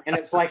fingerprint. And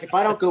it's like, if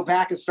I don't go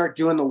back and start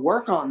doing the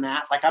work on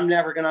that, like I'm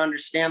never going to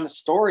understand the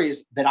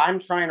stories that I'm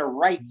trying to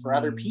write for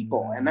other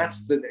people. And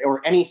that's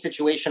or any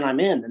situation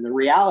I'm in. And the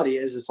reality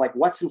is like,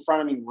 what's in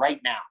front of me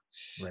right now?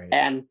 Right.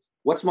 And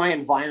what's my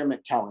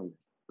environment telling me,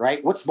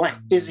 right? What's my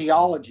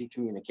physiology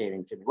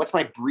communicating to me? What's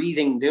my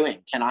breathing doing?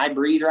 Can I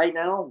breathe right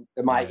now?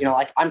 Am I,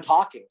 like I'm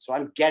talking, so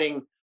I'm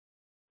getting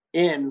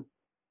in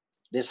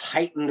this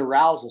heightened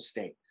arousal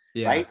state,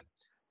 right?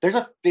 There's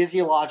a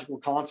physiological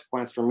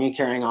consequence for me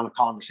carrying on a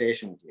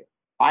conversation with you.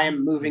 I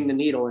am moving the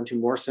needle into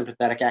more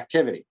sympathetic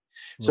activity.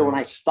 So when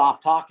I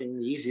stop talking,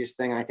 the easiest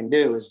thing I can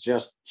do is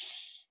just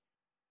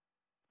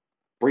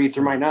breathe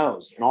through my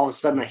nose. And all of a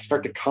sudden I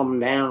start to come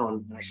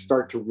down and I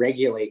start to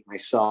regulate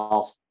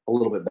myself a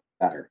little bit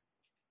better.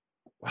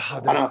 Wow. I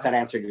don't know if that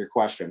answered your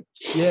question.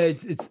 Yeah.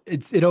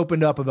 It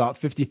opened up about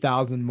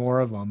 50,000 more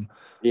of them.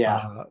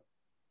 Yeah.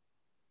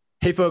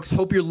 Hey folks,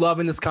 hope you're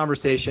loving this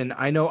conversation.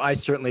 I know I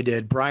certainly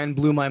did. Brian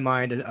blew my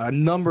mind a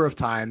number of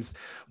times.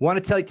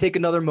 Want to take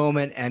another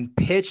moment and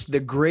pitch the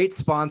great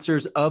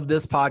sponsors of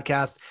this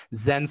podcast,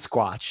 Zen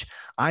Squatch.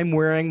 I'm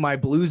wearing my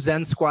blue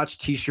Zen Squatch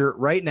t-shirt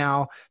right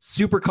now.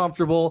 Super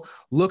comfortable,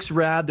 looks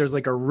rad. There's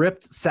like a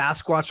ripped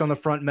Sasquatch on the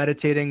front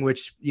meditating,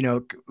 which,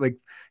 like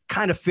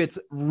kind of fits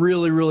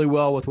really, really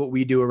well with what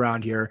we do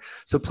around here.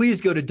 So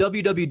please go to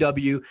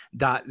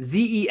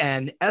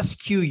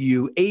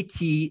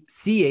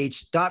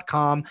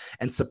www.zensquatch.com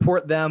and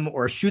support them,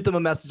 or shoot them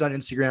a message on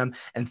Instagram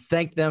and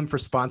thank them for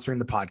sponsoring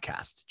the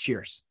podcast.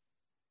 Cheers.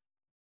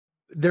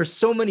 There's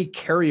so many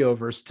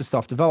carryovers to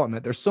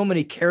self-development. There's so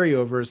many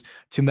carryovers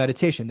to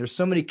meditation. There's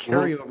so many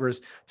carryovers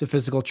to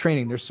physical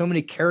training. There's so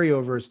many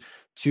carryovers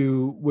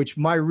to which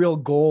my real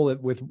goal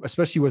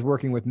especially with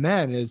working with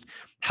men, is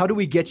how do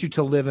we get you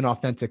to live an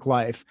authentic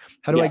life?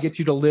 How do I get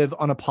you to live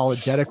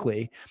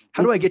unapologetically?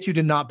 How do I get you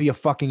to not be a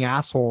fucking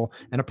asshole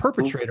and a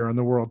perpetrator in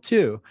the world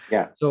too?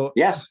 Yeah. So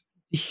yes,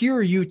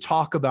 hear you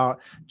talk about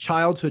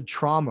childhood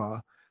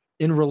trauma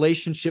in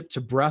relationship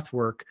to breath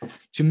work,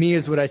 to me,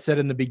 is what I said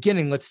in the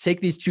beginning. Let's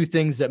take these two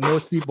things that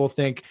most people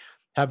think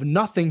have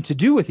nothing to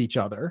do with each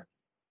other.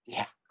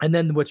 Yeah. And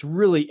then what's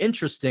really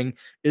interesting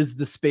is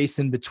the space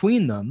in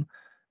between them.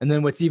 And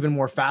then what's even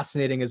more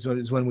fascinating is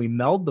when we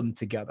meld them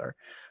together.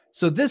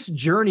 So this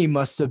journey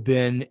must have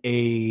been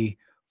a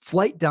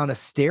flight down a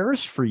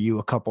stairs for you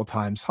a couple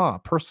times, huh?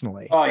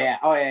 Personally. Oh yeah.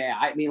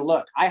 I mean,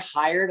 look, I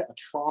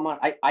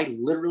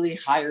literally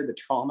hired a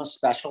trauma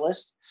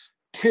specialist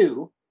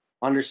to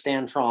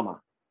understand trauma.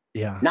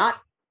 Yeah.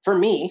 Not for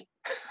me,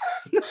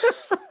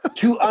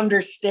 to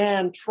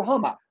understand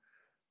trauma.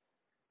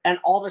 And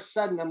all of a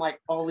sudden I'm like,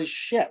 holy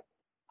shit,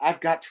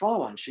 I've got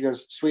trauma. And she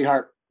goes,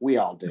 sweetheart, we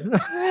all do.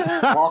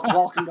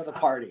 Welcome to the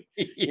party.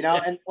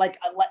 And like,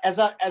 I've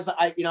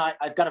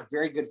got a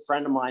very good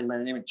friend of mine,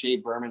 my name is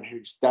Jade Berman,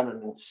 who's done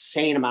an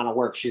insane amount of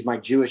work. She's my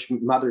Jewish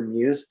mother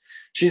muse.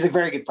 She's a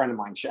very good friend of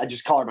mine. I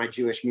just call her my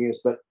Jewish muse,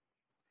 but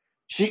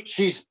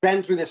she's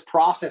been through this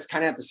process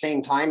kind of at the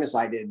same time as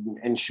I did.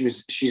 And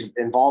she's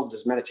involved in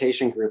this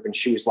meditation group. And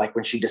she was like,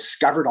 when she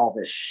discovered all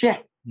this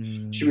shit,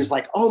 she was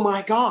like, oh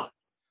my God,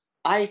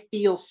 I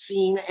feel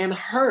seen and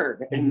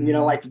heard. And,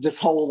 like this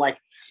whole, like,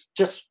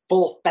 just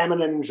full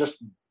feminine,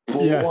 just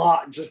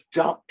blood, just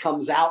dump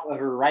comes out of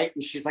her. Right.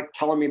 And she's like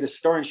telling me this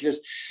story, and she goes,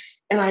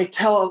 and I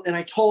told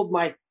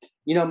my,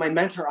 my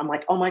mentor, I'm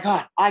like, oh my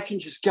God, I can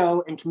just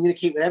go and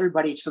communicate with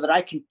everybody so that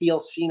I can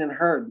feel seen and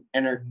heard.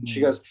 And she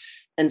goes,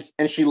 and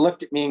she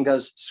looked at me and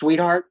goes,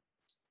 sweetheart,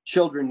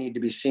 children need to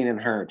be seen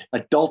and heard.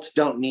 Adults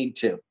don't need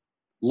to.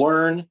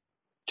 Learn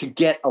to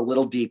get a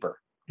little deeper.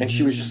 And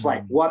she was just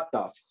like, what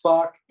the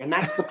fuck? And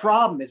that's the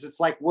problem, is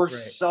it's like, we're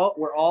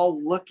all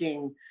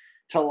looking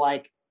to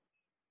like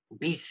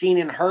be seen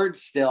and heard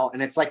still.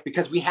 And it's like,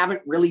 because we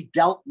haven't really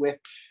dealt with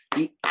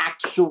the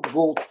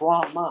actual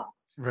trauma.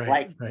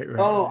 Right.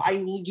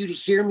 I need you to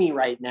hear me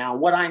right now,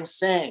 what I'm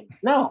saying.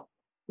 No,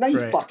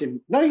 you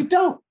don't. No, you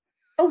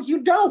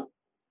don't.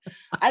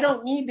 I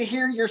don't need to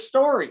hear your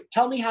story.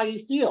 Tell me how you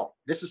feel.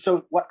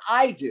 What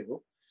I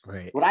do,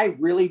 what I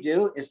really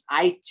do is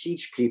I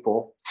teach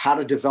people how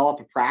to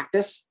develop a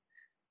practice.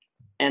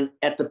 And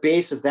at the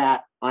base of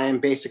that, I am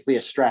basically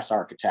a stress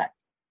architect.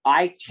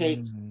 I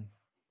take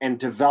and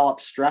develop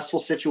stressful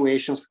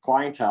situations for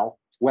clientele,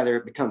 whether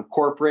it become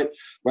corporate,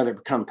 whether it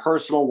become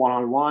personal,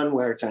 one-on-one,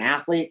 whether it's an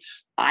athlete.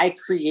 I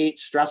create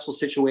stressful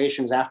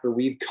situations after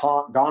we've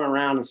gone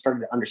around and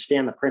started to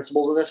understand the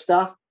principles of this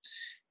stuff,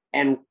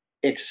 and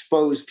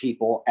expose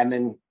people, and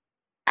then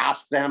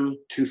ask them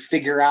to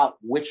figure out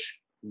what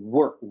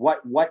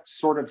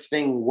sort of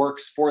thing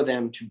works for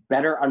them to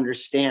better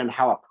understand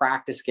how a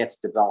practice gets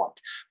developed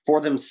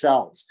for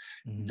themselves,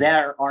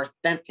 their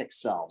authentic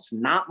selves,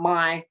 not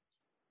my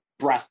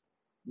breath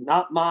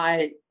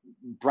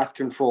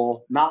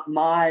control, not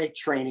my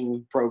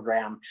training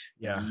program,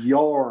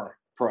 your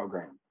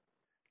program.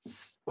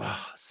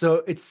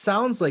 So it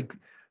sounds like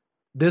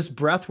this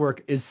breath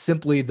work is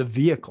simply the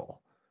vehicle.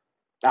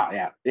 Oh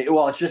yeah. It's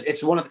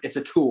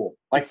a tool.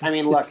 Like, it's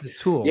a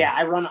tool. Yeah.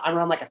 I run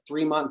like a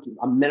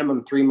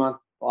minimum 3 month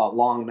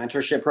long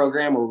mentorship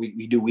program where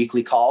we do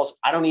weekly calls.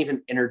 I don't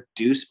even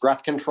introduce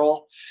breath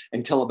control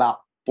until about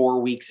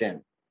 4 weeks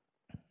in.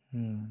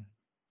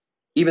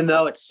 Even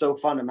though it's so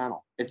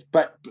fundamental.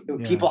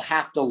 People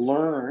have to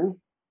learn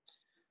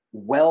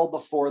well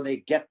before they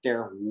get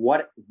there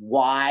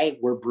why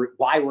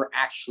we're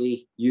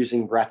actually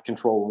using breath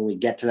control when we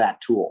get to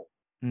that tool.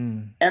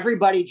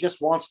 Everybody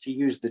just wants to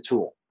use the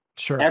tool.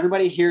 Sure.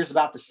 Everybody hears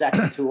about the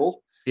sexy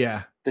tool.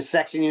 Yeah. The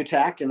sexy new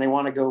tech, and they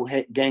want to go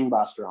hit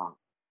gangbuster on.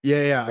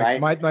 Yeah. Right?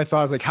 My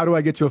thought is like, how do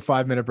I get to a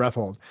 5-minute breath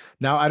hold?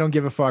 Now I don't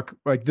give a fuck.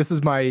 Like, this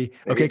is my,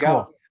 okay,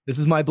 cool. This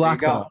is my black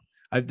belt.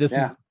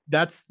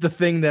 That's the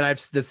thing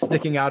that's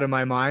sticking out in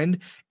my mind,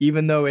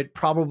 even though it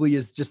probably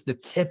is just the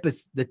tip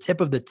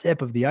of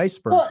the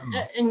iceberg. Well,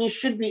 and you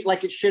should be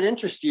like, it should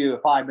interest you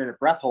a 5-minute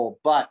breath hold,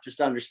 but just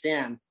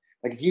understand,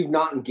 like if you've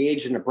not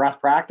engaged in a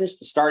breath practice,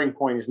 the starting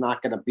point is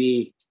not going to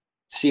be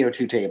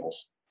CO2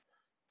 tables,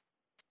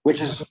 which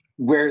is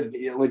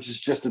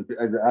just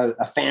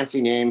a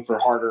fancy name for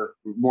harder,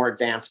 more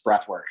advanced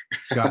breath work.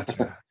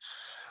 Gotcha.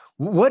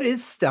 What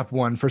is step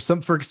one for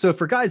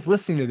guys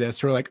listening to this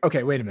who are like,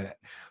 okay, wait a minute.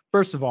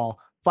 First of all,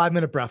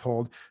 5-minute breath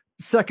hold.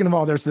 Second of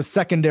all, there's the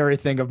secondary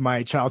thing of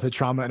my childhood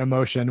trauma and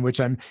emotion,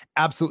 which I'm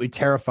absolutely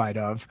terrified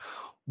of.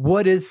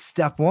 What is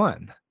step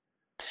one?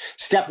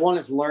 Step one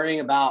is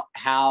learning about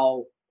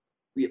how,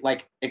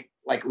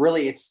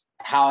 really, it's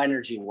how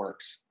energy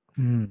works.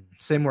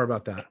 Say more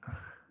about that.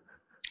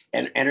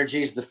 And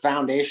energy is the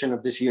foundation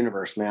of this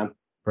universe, man.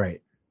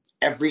 Right.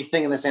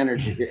 Everything in this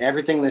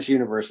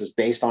universe is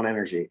based on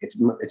energy.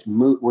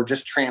 We're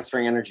just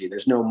transferring energy.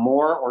 There's no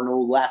more or no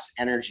less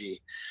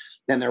energy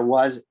than there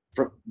was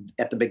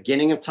at the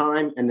beginning of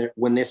time and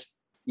when this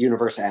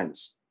universe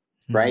ends,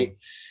 right?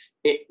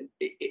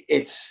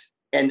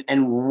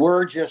 And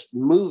we're just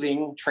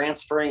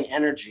transferring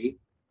energy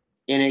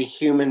in a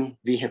human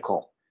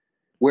vehicle,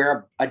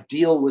 where a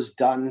deal was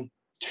done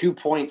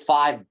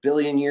 2.5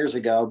 billion years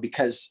ago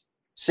because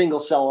single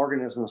cell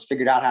organisms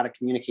figured out how to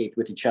communicate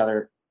with each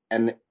other.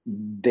 And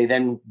they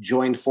then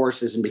joined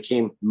forces and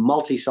became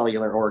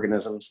multicellular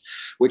organisms,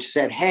 which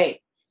said,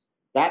 hey,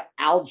 that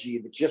algae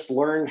that just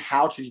learned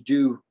how to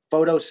do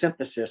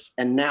photosynthesis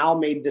and now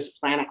made this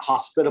planet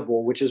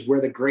hospitable, which is where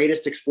the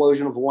greatest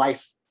explosion of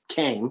life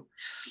came,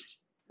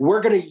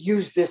 we're going to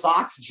use this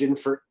oxygen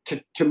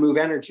to move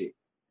energy.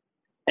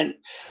 And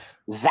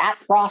that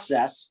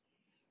process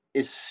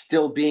is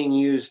still being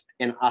used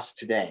in us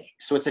today.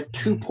 So it's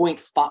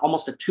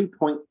almost a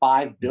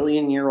 2.5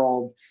 billion year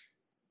old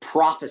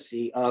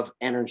prophecy of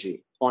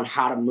energy on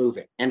how to move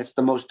it. And it's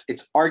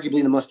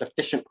arguably the most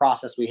efficient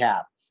process we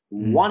have.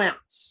 1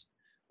 ounce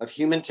of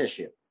human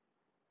tissue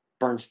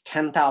burns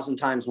 10,000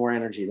 times more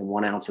energy than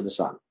 1 ounce of the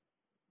sun.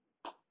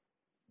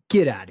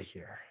 Get out of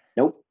here.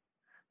 Nope.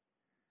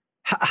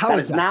 How that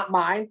is that? Not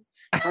mine.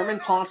 Herman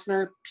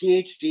Ponsner,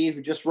 PhD,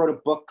 who just wrote a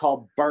book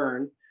called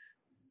Burn,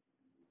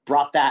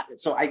 brought that.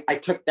 So I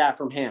took that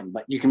from him,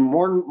 but you can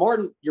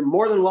you're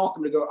more than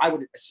welcome to go. I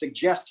would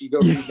suggest you go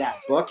read that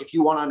book if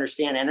you want to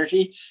understand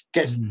energy,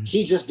 because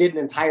he just did an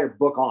entire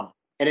book on it,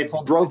 and it's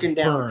broken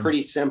down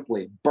pretty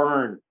simply.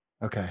 Burn.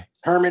 Okay.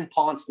 Herman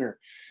Ponsner,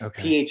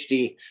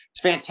 PhD. It's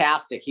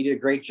fantastic. He did a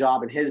great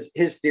job. And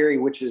his theory,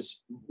 which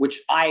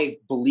I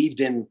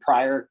believed in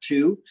prior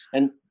to,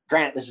 and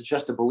granted, this is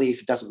just a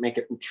belief, it doesn't make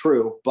it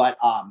true, but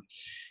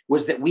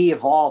was that we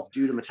evolved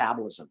due to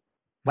metabolism.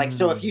 Like,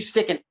 so if you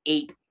stick an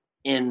ape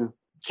in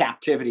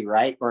captivity,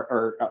 right,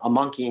 or a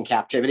monkey in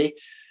captivity,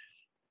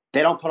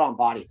 they don't put on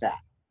body fat.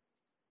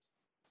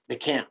 They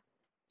can't.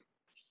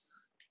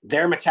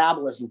 Their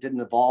metabolism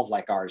didn't evolve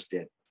like ours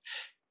did.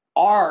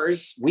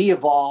 We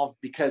evolved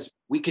because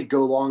we could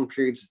go long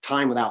periods of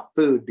time without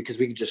food, because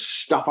we could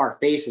just stuff our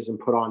faces and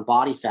put on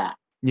body fat,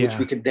 which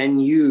we could then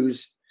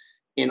use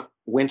in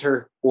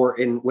winter or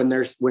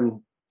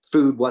when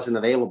food wasn't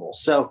available.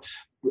 So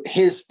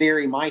his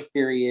theory, my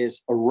theory,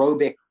 is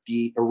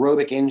the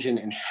aerobic engine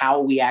and how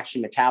we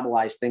actually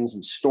metabolize things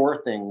and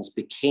store things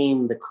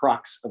became the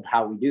crux of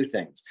how we do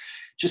things.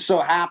 Just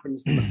so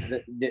happens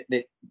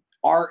that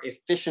our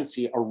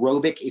efficiency,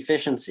 aerobic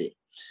efficiency,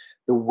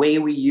 the way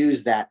we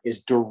use that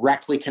is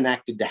directly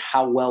connected to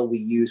how well we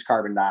use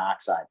carbon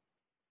dioxide.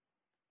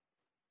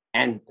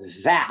 And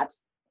that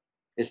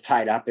is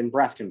tied up in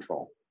breath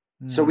control.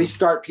 So we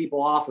start people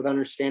off with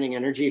understanding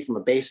energy from a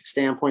basic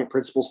standpoint,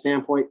 principle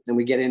standpoint. Then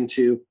we get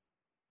into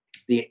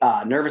the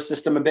nervous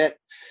system a bit.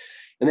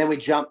 And then we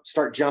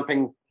start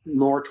jumping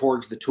more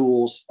towards the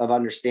tools of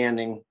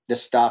understanding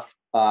this stuff.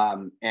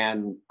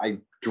 And I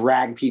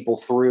drag people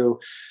through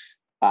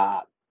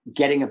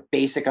getting a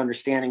basic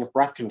understanding of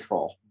breath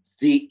control.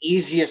 The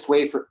easiest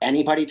way for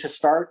anybody to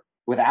start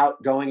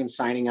without going and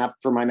signing up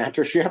for my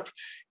mentorship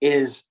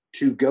is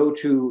to go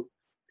to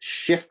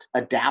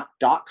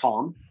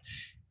shiftadapt.com,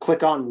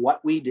 click on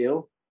what we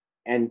do,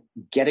 and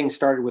getting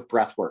started with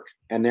breath work.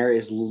 And there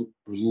is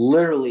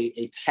literally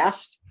a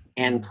test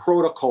and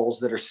protocols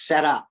that are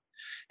set up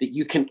that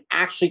you can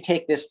actually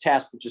take this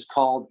test, which is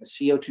called a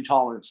CO2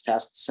 tolerance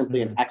test,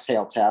 simply an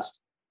exhale test.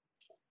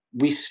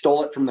 We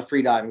stole it from the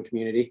freediving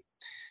community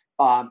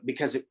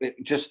because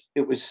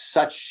it was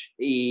such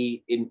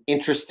an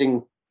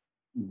interesting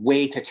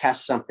way to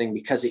test something,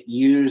 because it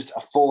used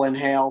a full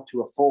inhale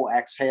to a full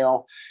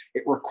exhale.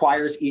 It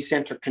requires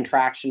eccentric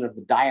contraction of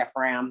the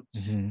diaphragm.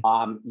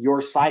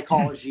 Your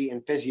psychology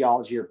and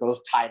physiology are both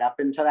tied up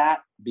into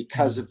that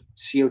because of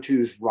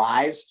CO2's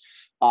rise.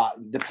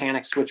 The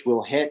panic switch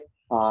will hit.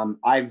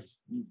 I've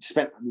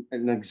spent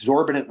an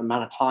exorbitant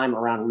amount of time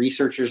around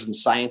researchers and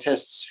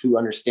scientists who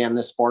understand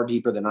this far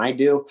deeper than I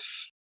do.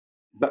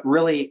 But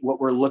really what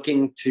we're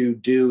looking to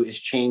do is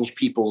change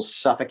people's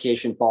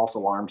suffocation false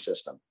alarm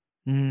system.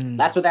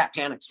 That's what that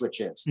panic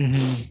switch is.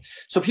 Mm-hmm.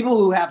 So people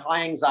who have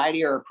high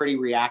anxiety or are pretty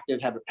reactive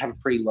have a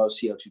pretty low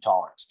CO2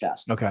 tolerance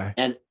test. Okay.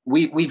 And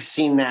we've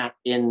seen that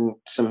in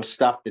some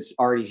stuff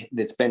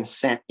that's been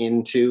sent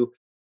into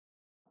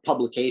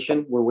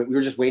publication where we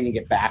were just waiting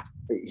to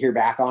hear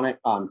back on it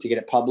to get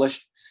it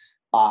published.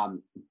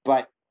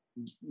 But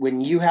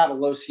when you have a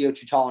low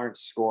CO2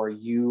 tolerance score,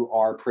 you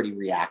are pretty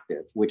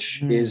reactive,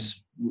 which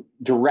is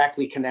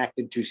directly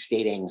connected to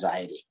state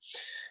anxiety.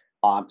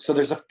 So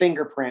there's a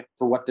fingerprint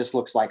for what this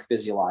looks like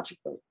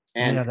physiologically.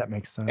 And yeah, that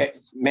makes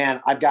sense.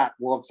 Man, I've got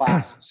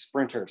world-class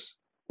sprinters,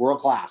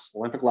 world-class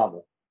Olympic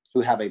level,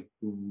 who have a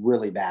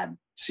really bad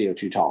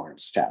CO2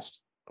 tolerance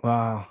test.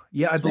 Wow.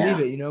 Yeah, I believe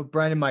it. You know,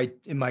 Brian,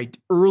 in my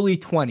early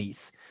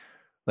 20s,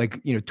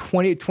 like,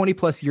 20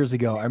 plus years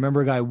ago, I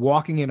remember a guy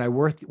walking in. I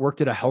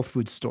worked at a health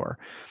food store,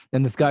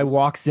 and this guy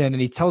walks in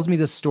and he tells me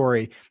this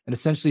story and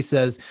essentially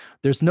says,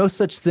 there's no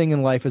such thing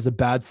in life as a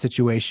bad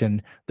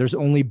situation. There's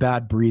only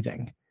bad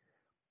breathing,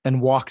 and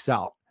walks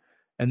out.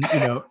 And,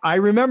 I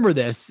remember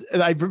this,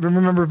 and I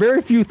remember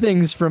very few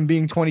things from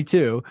being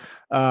 22,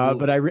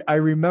 but I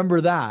remember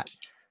that.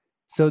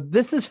 So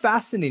this is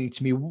fascinating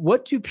to me.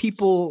 What do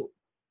people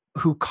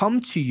who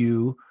come to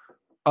you,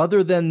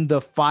 other than the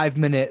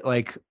 5-minute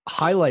like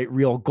highlight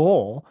reel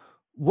goal,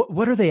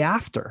 what are they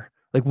after?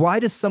 Like, why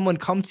does someone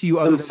come to you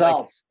other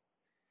themselves?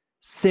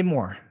 Say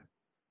more.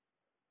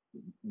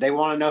 They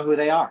want to know who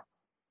they are.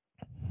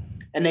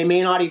 And they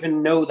may not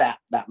even know that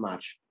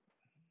much,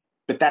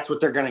 but that's what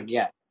they're going to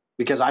get,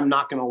 because I'm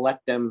not going to let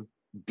them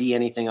be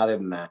anything other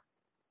than that.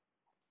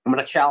 I'm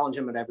going to challenge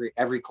them at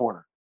every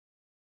corner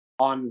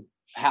on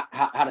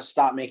how to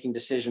stop making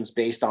decisions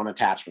based on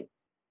attachment.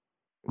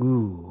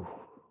 Ooh.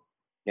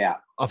 Yeah.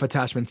 Off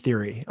attachment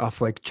theory, off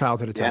like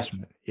childhood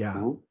attachment. Yeah.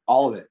 Mm-hmm.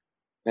 All of it.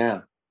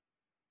 Yeah.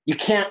 You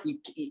can't,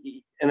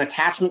 an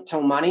attachment to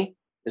money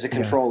is a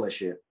control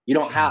issue. You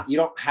don't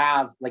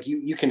have like,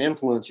 you can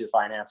influence your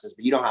finances,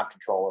 but you don't have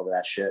control over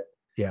that shit.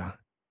 Yeah.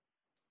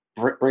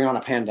 Bring on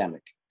a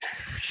pandemic.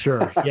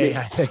 Sure.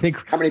 Yeah. I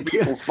think how many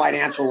people's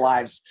financial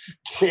lives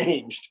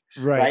changed.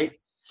 Right.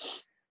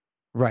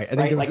 I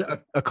think there was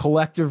a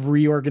collective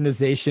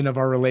reorganization of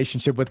our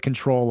relationship with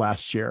control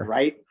last year.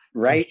 Right.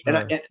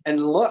 Sure.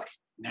 And look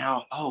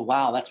now, oh,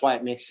 wow. That's why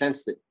it makes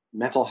sense that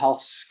mental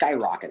health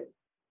skyrocketed.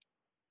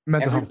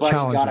 Mental health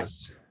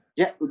challenges.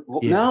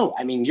 No,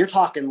 I mean, you're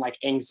talking like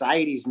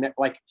anxieties,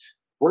 like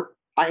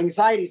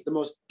anxiety is the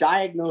most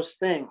diagnosed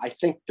thing, I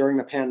think, during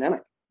the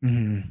pandemic.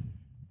 Mm-hmm.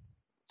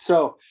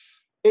 So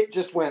it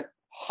just went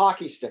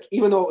hockey stick,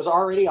 even though it was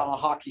already on a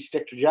hockey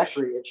stick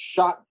trajectory. It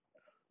shot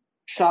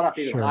up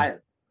even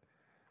higher.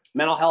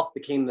 Mental health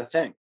became the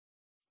thing,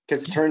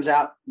 because it turns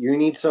out you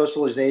need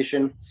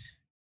socialization.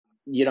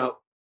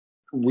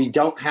 We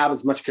don't have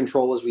as much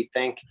control as we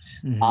think.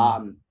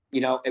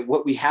 Mm-hmm.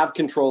 What we have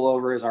control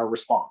over is our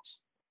response.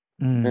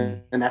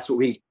 And that's what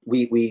we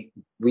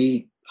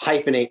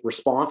hyphenate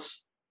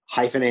response,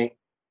 hyphenate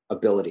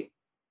ability,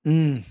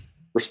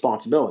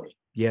 responsibility.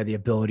 Yeah. The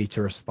ability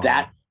to respond.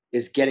 That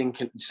is getting,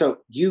 so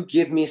you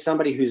give me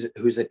somebody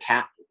who's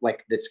attached,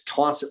 like that's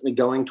constantly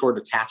going toward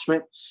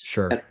attachment.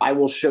 Sure. And I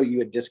will show you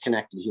a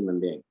disconnected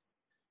human being.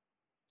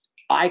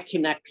 I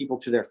connect people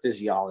to their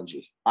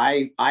physiology.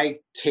 I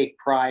take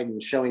pride in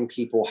showing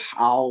people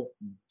how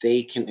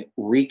they can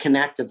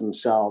reconnect to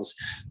themselves,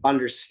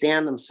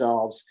 understand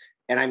themselves.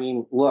 And I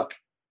mean, look,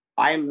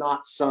 I am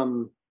not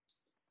some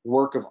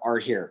work of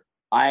art here.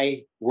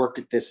 I work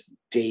at this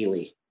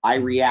daily. I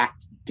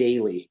react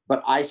daily,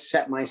 but I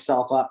set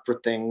myself up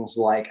for things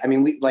like, I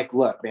mean,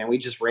 look, man, we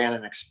just ran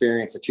an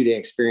experience, a 2-day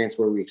experience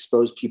where we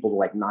exposed people to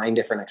like 9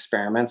 different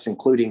experiments,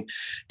 including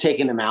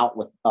taking them out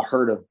with a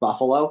herd of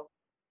buffalo,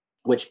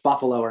 which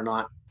buffalo are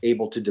not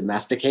able to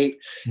domesticate.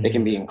 Mm-hmm. They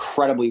can be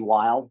incredibly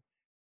wild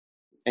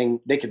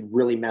and they could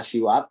really mess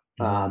you up.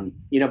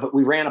 But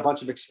we ran a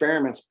bunch of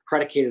experiments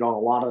predicated on a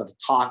lot of the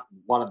talk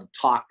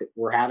that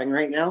we're having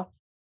right now,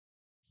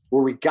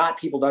 where we got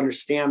people to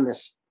understand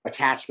this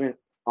attachment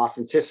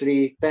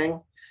authenticity thing,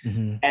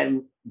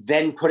 and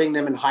then putting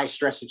them in high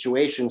stress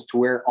situations to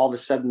where all of a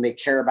sudden they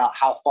care about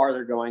how far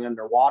they're going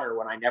underwater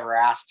when I never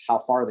asked how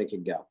far they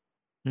could go.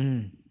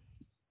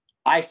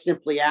 I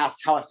simply asked,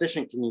 how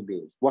efficient can you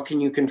be? What can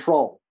you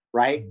control?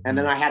 Right. And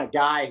then I had a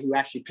guy who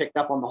actually picked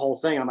up on the whole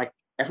thing. I'm like,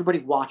 everybody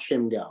watch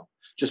him go.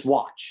 Just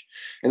watch.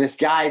 And this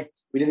guy,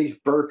 we did these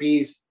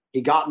burpees.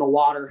 He got in the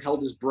water,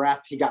 held his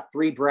breath. He got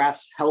 3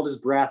 breaths, held his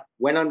breath,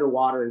 went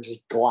underwater and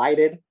just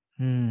glided,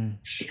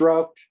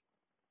 stroked,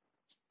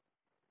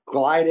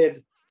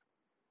 glided,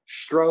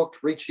 stroked,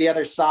 reached the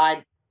other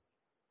side.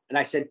 And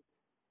I said,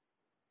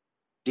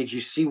 did you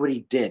see what he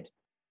did?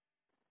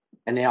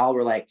 And they all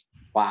were like,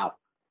 wow.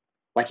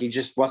 Like he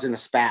just wasn't a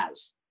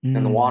spaz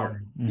in the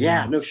water.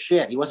 Yeah, no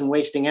shit. He wasn't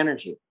wasting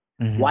energy.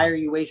 Why are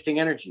you wasting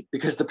energy?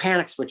 Because the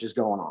panic switch is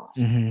going off.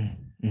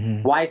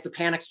 Why is the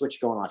panic switch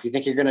going off? You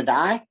think you're going to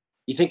die?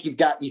 You think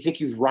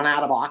you've run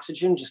out of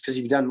oxygen just because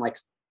you've done like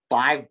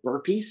 5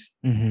 burpees?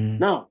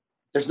 No,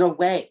 there's no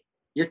way.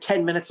 You're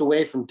 10 minutes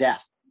away from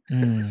death.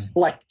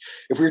 Like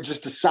if we were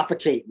just to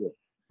suffocate you.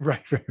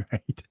 Right.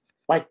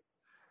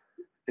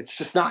 It's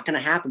just not going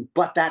to happen.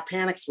 But that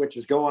panic switch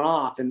is going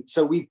off. And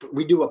so we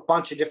do a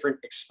bunch of different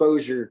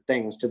exposure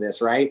things to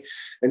this, right?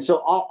 And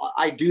so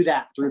I do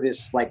that through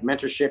this like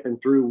mentorship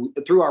and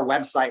through our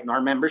website and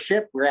our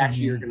membership. We're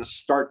actually are going to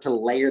start to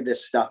layer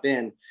this stuff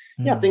in.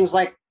 Things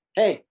like,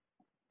 hey,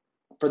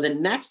 for the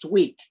next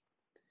week,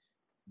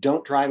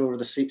 don't drive over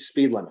the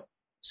speed limit.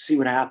 See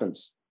what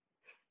happens.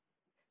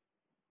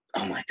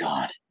 Oh my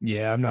God.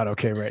 Yeah, I'm not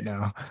okay right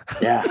now.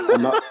 Yeah.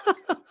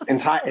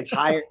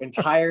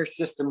 Entire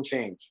system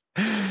change.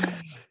 I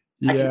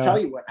can tell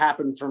you what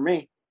happened for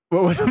me.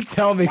 What would you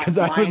tell me? Because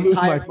I would lose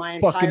my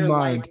entire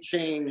life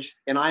changed,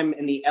 and I'm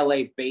in the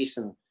LA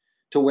basin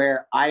to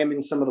where I am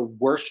in some of the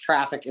worst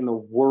traffic in the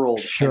world.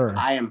 Sure. And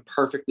I am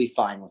perfectly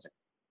fine with it.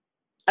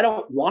 I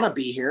don't want to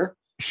be here,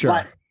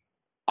 but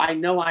I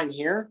know I'm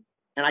here,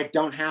 and I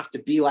don't have to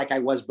be like I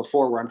was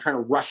before, where I'm trying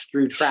to rush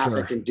through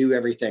traffic and do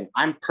everything.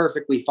 I'm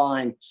perfectly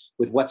fine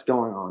with what's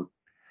going on.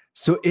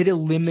 So it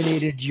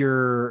eliminated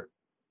your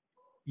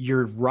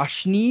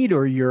rush need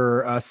or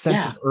your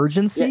sense of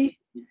urgency?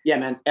 Yeah,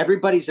 man.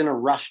 Everybody's in a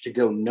rush to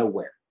go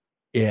nowhere.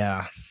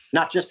 Yeah.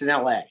 Not just in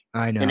LA.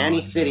 I know. In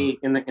any city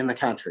in the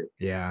country.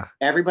 Yeah.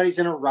 Everybody's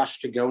in a rush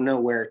to go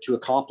nowhere, to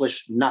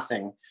accomplish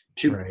nothing,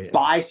 to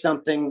buy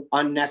something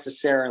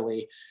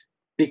unnecessarily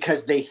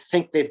because they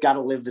think they've got to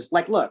live this.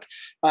 Like, look,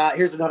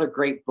 here's another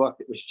great book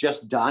that was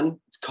just done.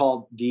 It's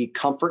called The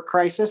Comfort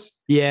Crisis.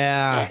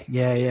 Yeah. All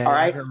right.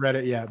 I haven't read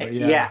it yet, but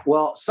yeah.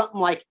 Well,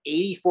 something like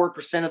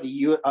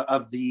 84%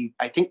 of the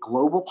I think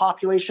global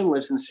population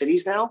lives in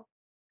cities now.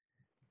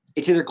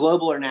 It's either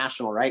global or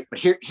national, right? But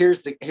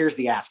here's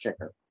the ass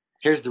kicker.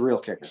 Here's the real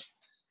kicker.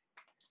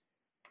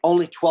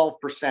 Only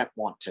 12%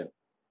 want to.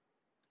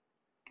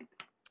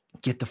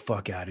 Get the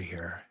fuck out of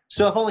here.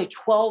 So if only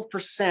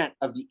 12%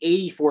 of the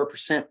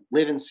 84%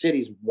 live in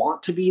cities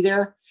want to be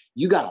there,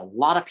 you got a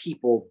lot of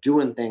people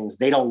doing things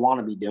they don't want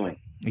to be doing.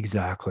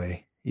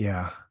 Exactly.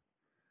 Yeah.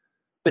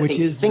 But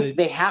they think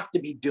they have to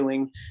be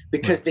doing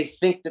because they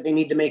think that they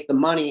need to make the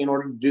money in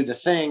order to do the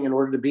thing, in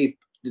order to be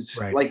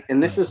like,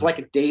 and this is like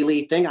a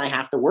daily thing I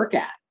have to work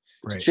at,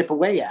 to chip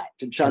away at,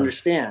 to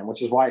understand,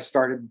 which is why I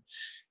started,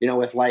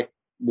 with like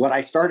what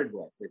I started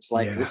with. It's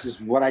like, this is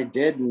what I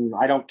did and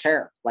I don't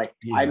care. Like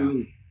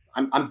I'm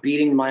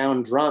beating my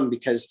own drum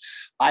because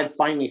I've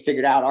finally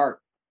figured out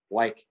art.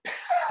 Like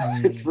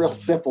it's real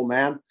simple,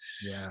 man.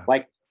 Yeah.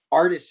 Like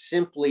art is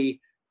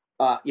simply,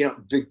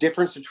 the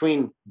difference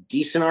between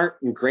decent art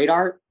and great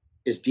art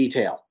is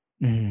detail.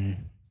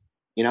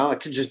 It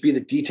could just be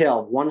the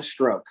detail of one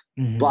stroke,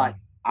 but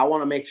I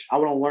want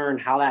to learn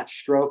how that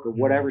stroke or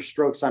whatever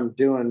strokes I'm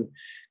doing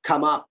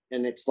come up.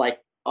 And it's like,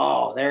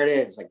 oh, there it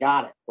is. I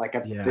got it. Like,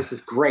 this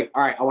is great.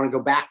 All right. I want to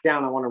go back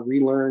down. I want to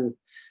relearn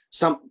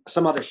some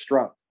other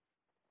stroke.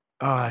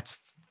 Oh, it's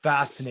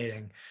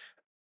fascinating.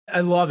 I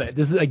love it.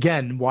 This is,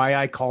 again, why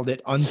I called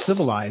it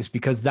uncivilized,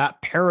 because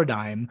that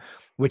paradigm,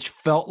 which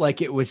felt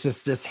like it was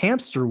just this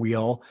hamster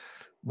wheel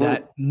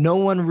that no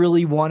one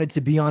really wanted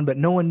to be on, but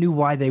no one knew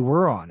why they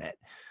were on it.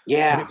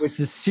 Yeah. And it was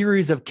this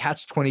series of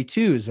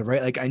catch-22s,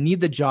 right? Like, I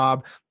need the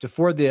job to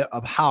afford a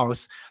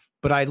house,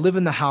 but I live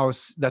in the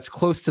house that's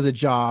close to the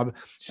job,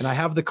 and I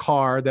have the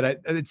car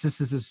it's just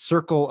this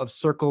circle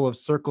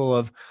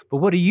of, but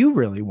what do you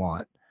really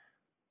want?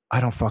 I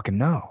don't fucking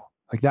know.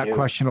 Like, that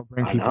question will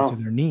bring people to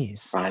their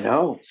knees. I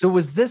know. So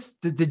was this,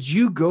 did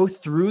you go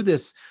through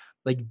this,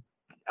 like,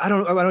 I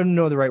don't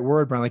know the right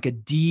word, Brian, like a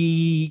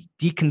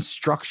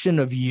deconstruction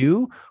of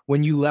you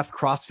when you left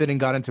CrossFit and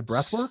got into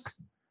breathwork?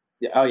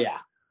 Oh yeah.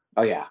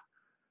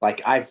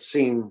 Like, I've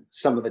seen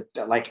some of it,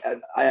 I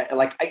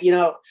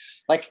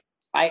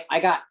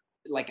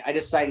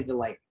decided to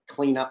like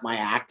clean up my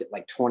act at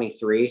like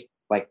 23,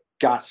 like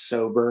got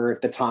sober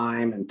at the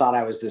time and thought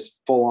I was this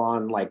full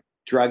on like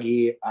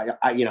druggy,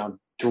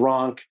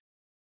 drunk,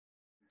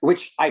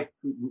 which I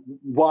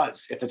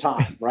was at the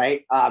time.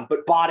 Right.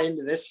 But bought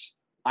into this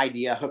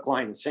idea, hook,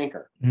 line, and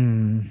sinker.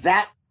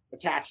 That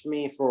attached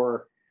me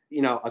for,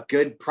 a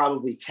good,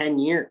 probably 10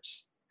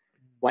 years.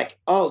 Like,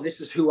 oh, this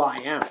is who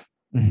I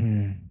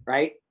am.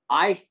 Right.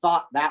 I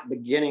thought that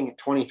beginning at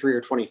 23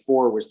 or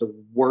 24 was the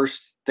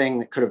worst thing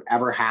that could have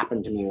ever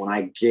happened to me when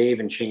I gave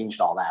and changed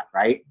all that.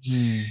 Right.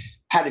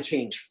 Had to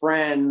change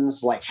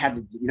friends, like had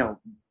to,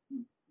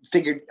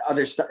 figured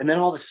other stuff. And then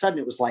all of a sudden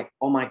it was like,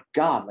 oh my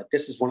God, like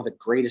this is one of the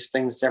greatest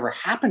things that's ever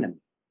happened to me.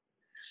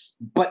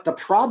 But the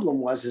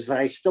problem is that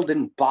I still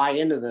didn't buy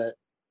into the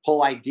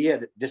whole idea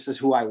that this is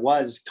who I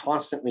was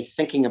constantly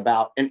thinking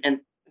about, and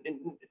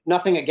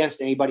nothing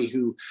against anybody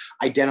who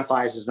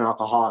identifies as an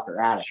alcoholic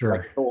or addict. Sure.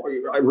 Like,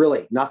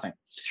 really nothing.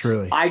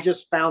 Truly. I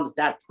just found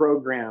that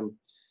program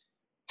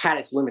had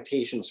its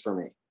limitations for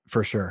me.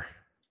 For sure.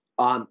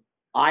 I'm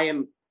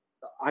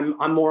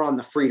more on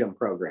the freedom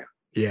program.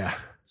 Yeah.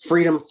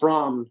 Freedom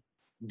from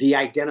the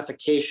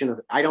identification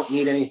of, I don't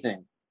need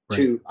anything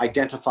to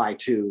identify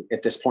to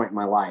at this point in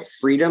my life.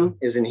 Freedom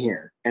is in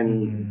here,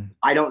 and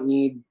I don't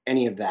need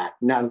any of that.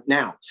 Now,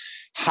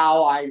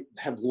 how I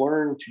have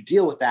learned to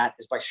deal with that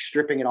is by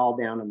stripping it all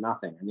down to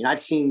nothing. I mean, I've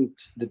seen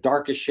the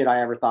darkest shit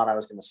I ever thought I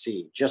was going to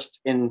see, just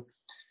in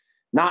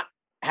not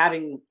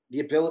having the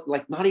ability,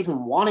 like not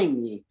even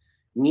wanting the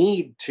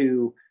need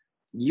to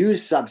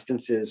use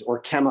substances or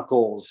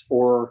chemicals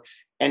or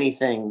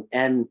anything,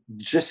 and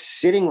just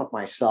sitting with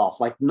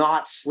myself, like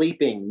not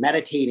sleeping,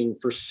 meditating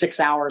for 6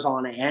 hours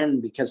on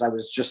end because I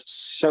was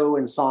just so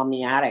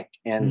insomniatic,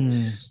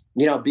 and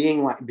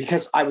being like,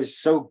 because I was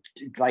so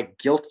like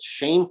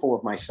shameful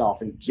of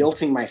myself and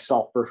guilting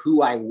myself for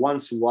who I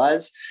once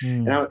was.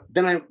 And I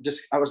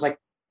was like,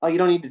 oh, you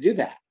don't need to do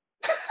that.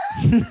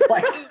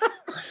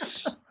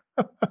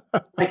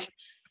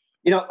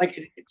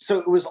 So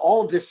it was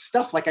all of this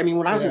stuff. Like, I mean,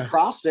 when I was in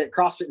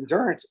CrossFit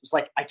endurance, it was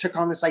like, I took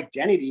on this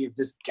identity of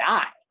this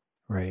guy,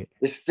 right?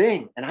 This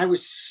thing. And I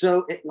was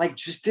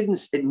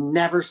it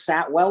never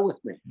sat well with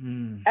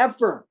me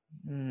ever.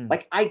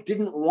 Like, I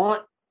didn't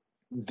want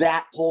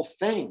that whole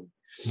thing.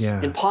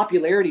 Yeah. And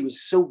popularity was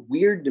so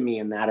weird to me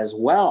in that as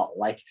well.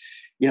 Like,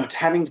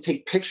 having to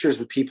take pictures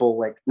with people,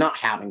 like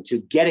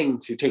getting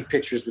to take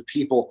pictures with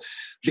people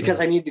because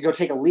I needed to go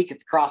take a leak at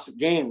the CrossFit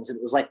Games. And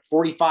it was like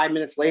 45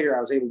 minutes later, I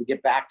was able to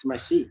get back to my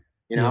seat,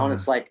 and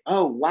it's like,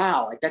 oh,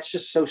 wow. Like, that's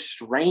just so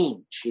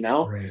strange,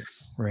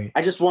 Right.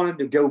 I just wanted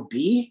to go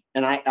be,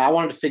 and I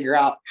wanted to figure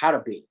out how to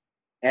be.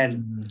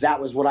 And that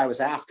was what I was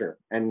after.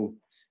 And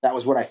that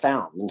was what I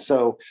found. And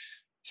so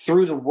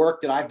through the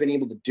work that I've been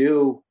able to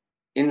do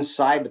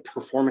inside the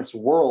performance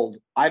world,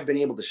 I've been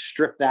able to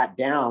strip that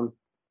down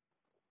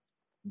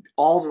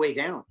all the way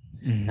down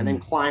and then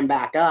climb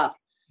back up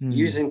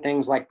using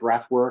things like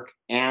breath work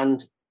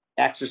and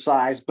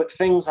exercise, but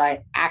things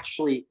I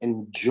actually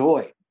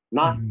enjoyed,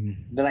 not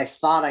that I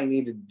thought I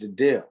needed to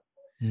do.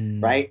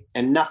 Right.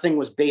 And nothing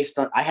was based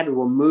on, I had to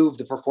remove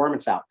the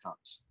performance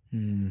outcomes,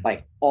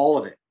 like all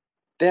of it.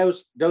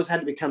 Those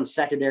had to become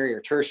secondary or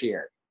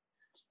tertiary.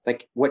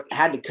 Like, what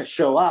had to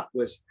show up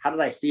was, how did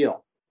I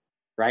feel?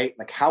 Right?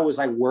 Like, how was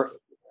I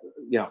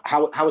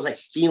how was I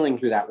feeling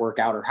through that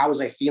workout, or how was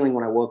I feeling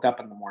when I woke up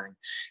in the morning?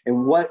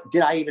 And what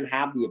did I even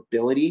have the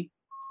ability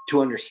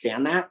to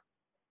understand that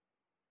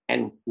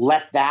and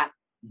let that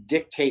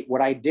dictate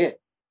what I did?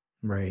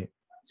 Right.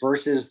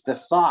 Versus the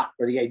thought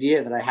or the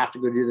idea that I have to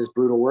go do this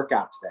brutal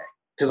workout today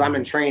because I'm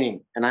in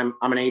training and I'm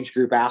an age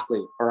group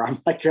athlete, or I'm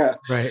like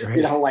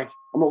like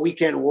I'm a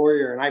weekend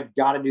warrior and I've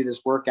got to do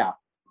this workout.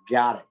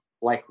 Got it.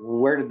 Like,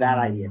 where did that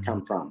idea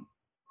come from?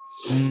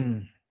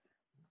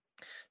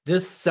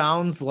 This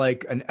sounds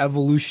like an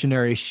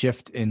evolutionary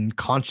shift in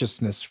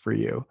consciousness for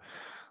you.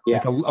 Yeah.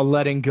 Like a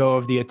letting go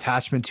of the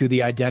attachment to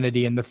the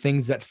identity and the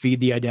things that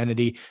feed the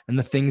identity and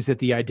the things that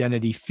the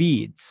identity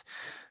feeds.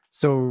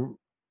 So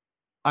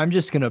I'm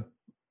just going to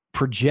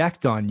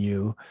project on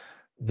you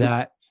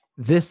that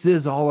this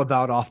is all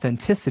about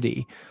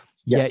authenticity.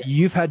 Yes. Yet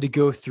you've had to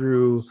go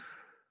through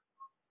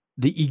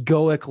the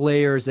egoic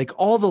layers, like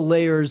all the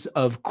layers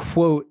of,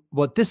 quote,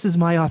 what this is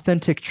my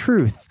authentic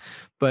truth.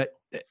 But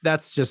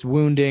that's just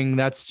wounding.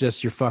 That's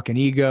just your fucking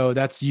ego.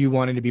 That's you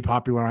wanting to be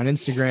popular on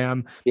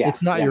Instagram. Yeah.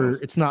 It's not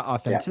it's not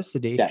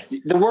authenticity. Yeah.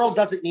 The world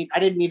I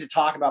didn't need to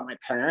talk about my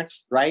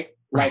parents, right?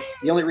 Like,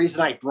 the only reason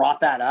I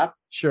brought that up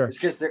is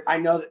because I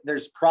know that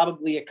there's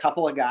probably a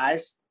couple of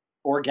guys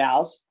or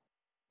gals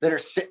that are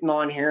sitting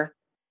on here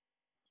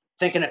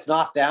thinking it's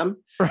not them.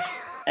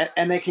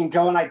 And they can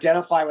go and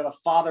identify with a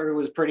father who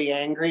was pretty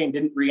angry and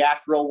didn't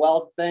react real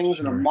well to things,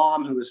 and a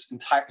mom who was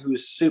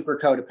super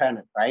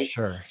codependent, right?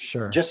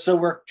 Sure. Just so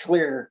we're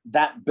clear,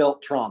 that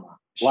built trauma.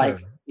 Like,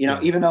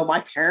 even though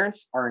my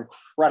parents are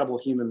incredible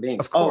human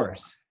beings, of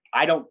course,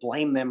 I don't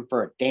blame them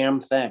for a damn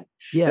thing.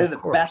 Yeah, they're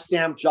the best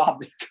damn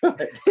job they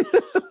could,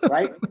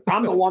 right?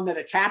 I'm the one that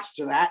attached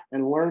to that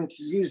and learned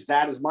to use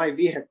that as my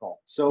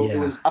vehicle. So it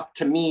was up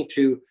to me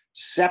to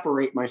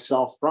separate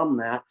myself from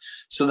that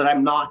so that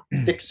I'm not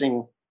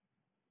fixing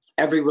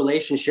every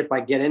relationship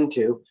I get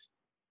into,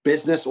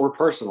 business or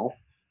personal,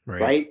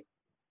 right?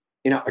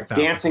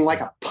 Dancing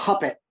like a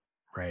puppet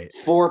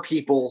for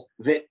people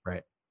that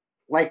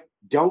like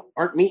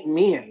aren't meeting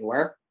me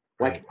anywhere.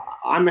 Like,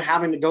 I'm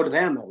having to go to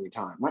them every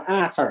time. Like,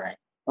 it's all right.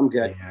 I'm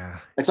good. Yeah.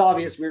 It's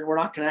obvious we're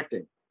not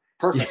connecting.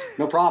 Perfect.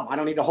 No problem. I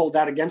don't need to hold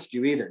that against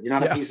you either. You're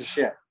not a piece of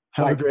shit.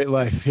 Have a great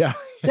life. Yeah.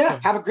 Yeah.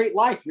 Have a great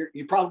life.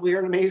 You probably are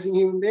an amazing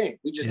human being.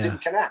 We just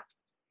didn't connect.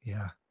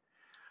 Yeah.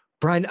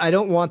 Brian, I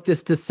don't want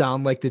this to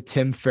sound like the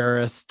Tim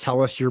Ferriss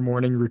tell us your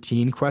morning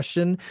routine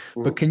question,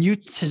 but can you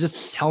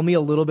just tell me a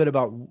little bit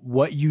about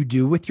what you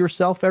do with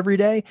yourself every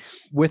day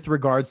with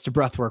regards to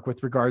breath work,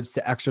 with regards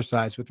to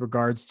exercise, with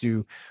regards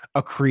to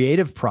a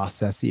creative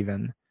process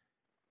even?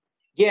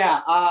 Yeah.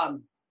 I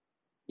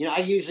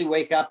usually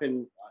wake up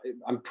and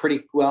I'm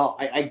pretty well.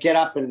 I get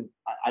up and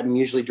I'm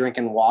usually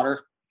drinking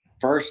water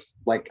first,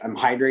 like I'm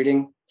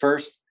hydrating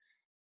first.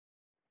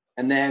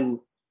 And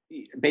then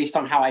based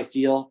on how I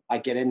feel, I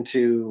get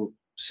into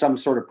some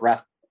sort of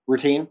breath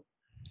routine.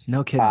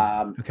 No kidding.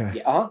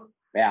 Okay.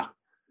 Yeah.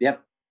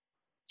 Yep.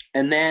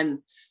 And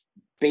then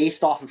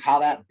based off of how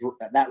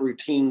that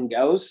routine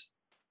goes,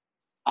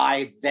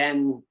 I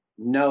then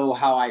know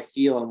how I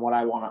feel and what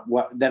I want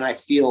to, then I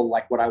feel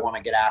like what I want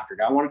to get after.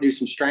 Do I want to do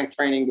some strength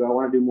training? Do I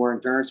want to do more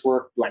endurance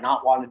work? Do I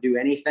not want to do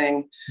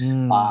anything?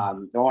 Do I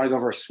want to go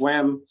for a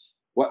swim?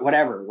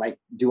 whatever. Like,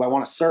 do I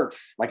want to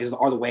surf? Like,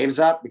 are the waves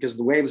up? Because if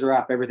the waves are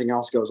up, everything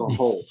else goes on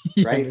hold,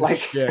 right? Yeah,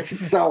 Like, yeah.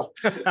 so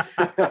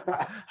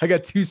I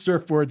got 2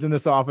 surfboards in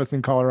this office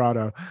in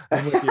Colorado.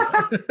 I'm with you.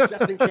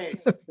 just in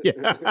case.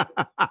 Yeah.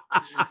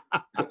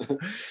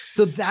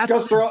 So that's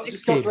just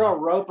go throw a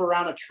rope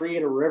around a tree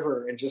at a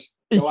river and just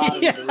go out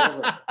into the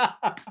river.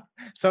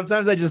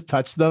 Sometimes I just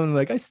touch them and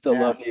like, I still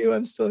love you.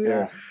 I'm still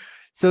here. Yeah.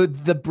 So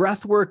the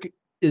breath work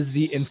is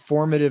the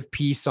informative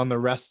piece on the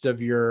rest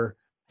of your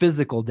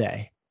physical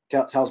day.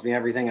 Tells me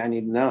everything I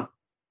need to know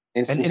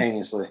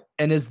instantaneously.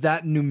 And is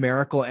that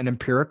numerical and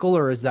empirical,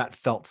 or is that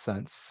felt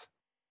sense?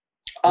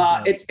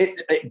 It's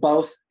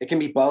both. It can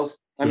be both.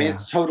 I mean,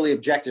 it's totally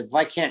objective. If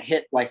I can't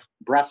hit like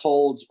breath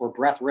holds or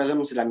breath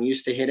rhythms that I'm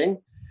used to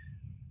hitting,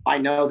 I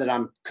know that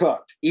I'm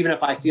cooked, even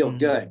if I feel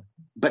good.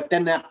 But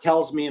then that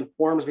tells me,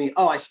 informs me,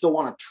 oh, I still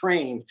want to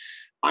train.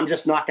 I'm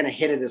just not going to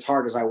hit it as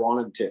hard as I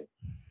wanted to.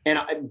 And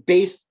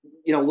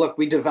look,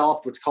 we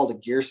developed what's called a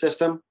gear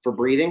system for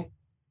breathing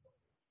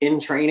in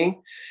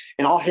training.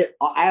 And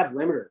I have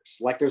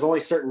limiters. Like, there's only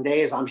certain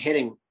days I'm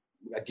hitting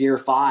a gear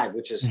 5,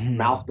 which is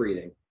mouth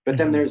breathing. But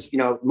then there's,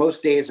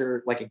 most days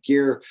are like a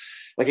gear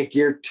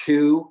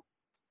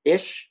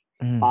 2-ish.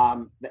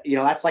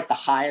 That's like the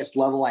highest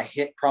level I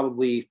hit,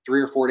 probably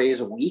 3 or 4 days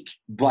a week.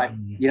 But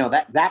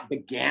that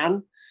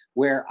began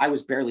where I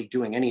was barely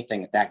doing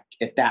anything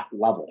at that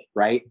level,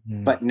 right?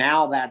 But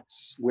now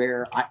that's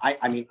where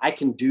I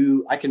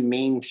can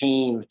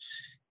maintain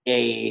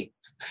a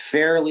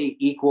fairly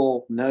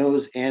equal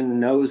nose in,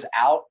 nose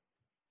out,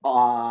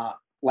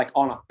 like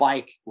on a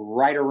bike,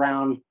 right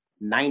around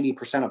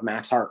 90% of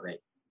max heart rate.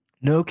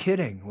 No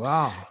kidding.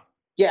 Wow.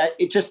 Yeah,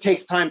 it just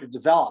takes time to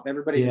develop.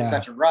 Everybody's in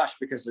such a rush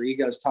because their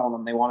ego's telling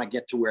them they want to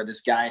get to where this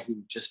guy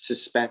who just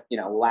has spent,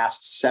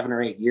 last 7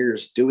 or 8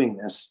 years doing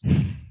this,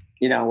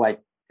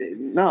 like,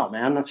 no,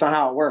 man, that's not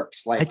how it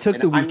works. Like, I took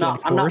the weekend course.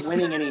 I'm not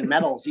winning any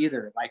medals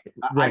either. Like,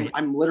 right.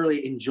 I'm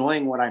literally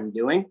enjoying what I'm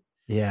doing.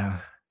 Yeah.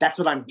 That's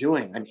what I'm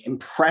doing. I'm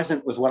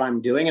present with what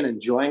I'm doing and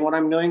enjoying what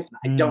I'm doing.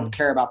 I don't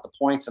care about the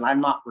points, and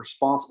I'm not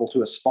responsible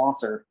to a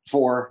sponsor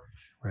for,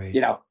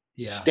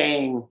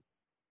 staying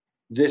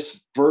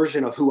this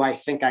version of who I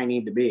think I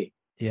need to be.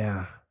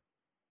 Yeah.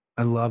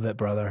 I love it,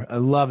 brother. I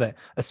love it.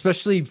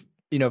 Especially,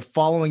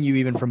 following you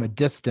even from a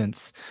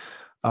distance.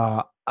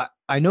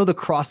 I know the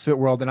CrossFit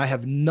world, and I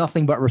have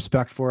nothing but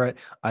respect for it.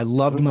 I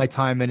loved my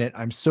time in it.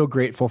 I'm so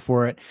grateful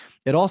for it.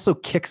 It also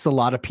kicks a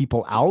lot of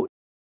people out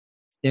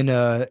in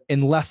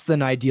less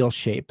than ideal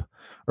shape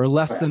or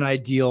less than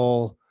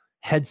ideal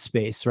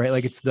headspace, right?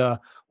 Like, it's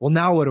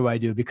now what do I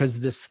do?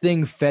 Because this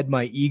thing fed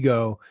my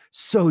ego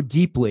so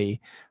deeply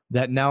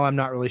that now I'm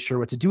not really sure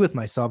what to do with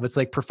myself. It's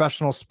like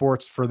professional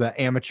sports for the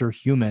amateur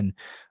human.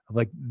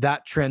 Like,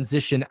 that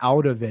transition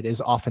out of it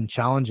is often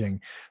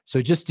challenging.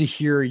 So just to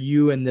hear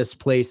you in this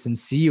place and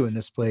see you in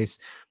this place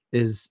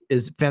is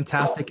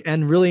fantastic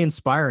and really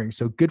inspiring.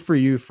 So good for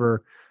you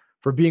for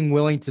being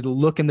willing to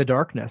look in the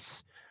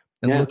darkness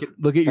and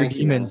look at your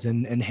demons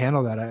and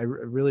handle that. I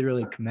really,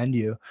 really commend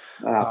you.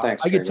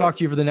 Thanks. I could talk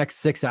to you for the next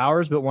 6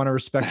 hours, but want to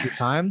respect your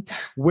time.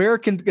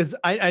 Because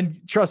I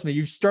trust me,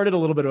 you've started a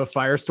little bit of a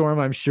firestorm,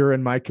 I'm sure,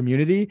 in my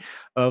community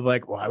of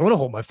like, well, I want to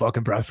hold my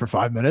fucking breath for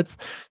 5 minutes.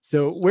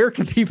 So where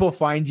can people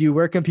find you?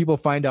 Where can people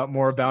find out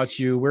more about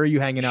you? Where are you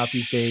hanging out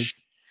these days?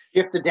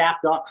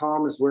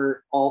 ShiftAdapt.com is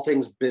where all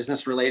things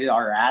business related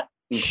are at,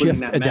 including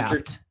that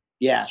mentor.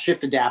 Yeah,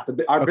 Shift Adapt.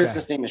 Our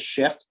business name is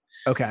Shift.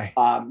 Okay.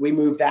 We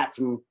moved that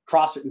from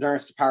CrossFit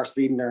Endurance to Power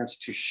Speed Endurance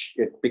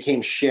it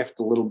became Shift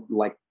a little,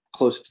 like,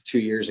 close to 2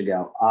 years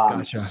ago.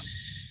 Gotcha.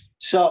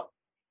 So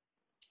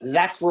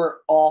that's where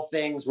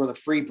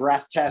the free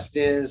breath test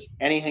is.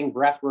 Anything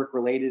breathwork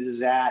related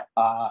is at.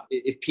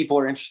 If people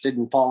are interested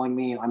in following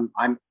me,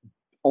 I'm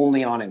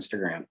only on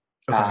Instagram,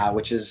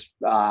 which is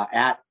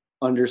at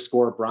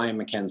 _Brian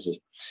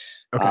Mackenzie.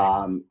 Okay.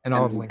 And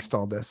I'll have links to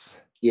all this.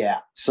 Yeah.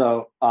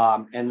 So,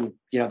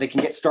 they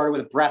can get started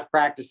with a breath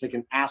practice. They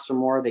can ask for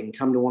more. They can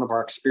come to one of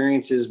our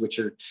experiences, which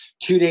are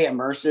 2-day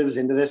immersives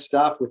into this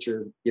stuff, which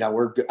are,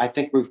 we're going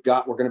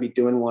to be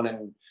doing one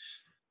in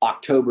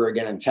October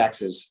again in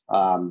Texas,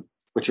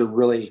 which are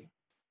really,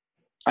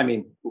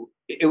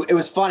 it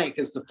was funny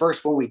because the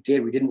first one we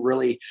didn't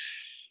really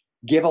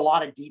give a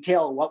lot of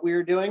detail of what we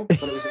were doing,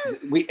 but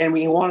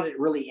we wanted it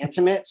really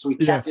intimate. So we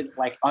kept it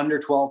like under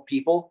 12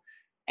 people,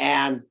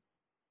 and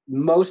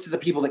most of the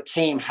people that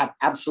came had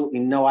absolutely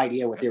no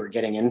idea what they were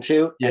getting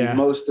into. Yeah.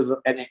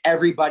 And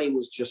everybody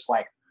was just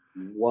like,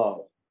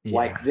 whoa,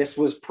 like, this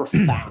was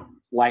profound.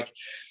 Like,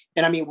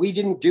 and we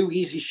didn't do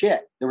easy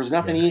shit. There was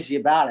nothing easy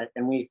about it.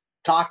 And we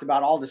talked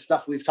about all the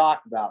stuff we've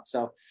talked about.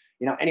 So,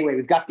 anyway,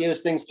 we've got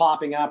those things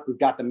popping up. We've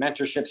got the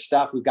mentorship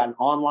stuff. We've got an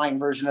online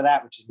version of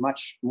that, which is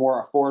much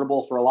more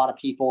affordable for a lot of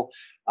people.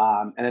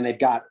 And then they've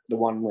got the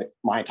one with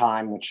my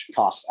time, which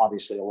costs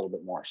obviously a little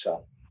bit more.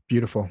 So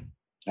beautiful.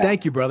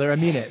 Thank you, brother. I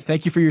mean it.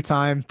 Thank you for your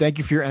time. Thank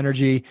you for your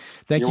energy.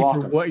 Thank you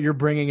for what you're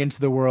bringing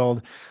into the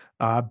world.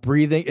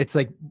 Breathing. It's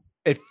like,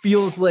 it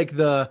feels like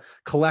the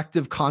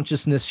collective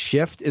consciousness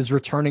shift is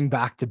returning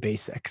back to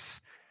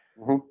basics.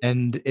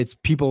 And it's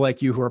people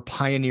like you who are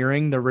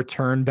pioneering the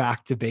return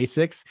back to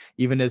basics,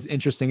 even as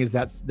interesting as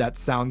that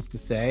sounds to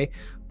say,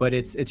 but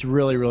it's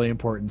really, really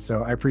important.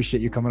 So I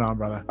appreciate you coming on,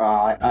 brother.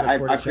 I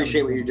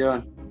appreciate what you're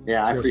doing.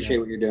 Yeah, Cheers, I appreciate man.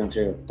 what you're doing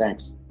too.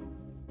 Thanks.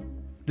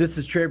 This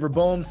is Traver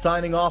Boehm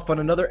signing off on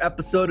another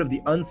episode of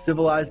the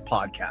Uncivilized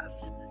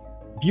Podcast.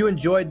 If you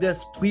enjoyed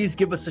this, please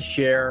give us a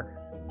share,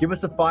 give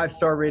us a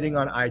 5-star rating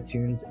on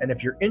iTunes. And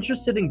if you're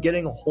interested in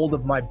getting a hold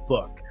of my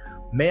book,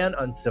 Man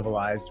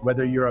Uncivilized,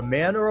 whether you're a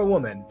man or a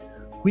woman,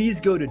 please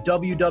go to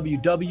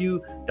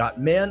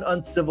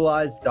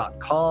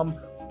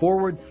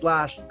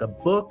www.manuncivilized.com/the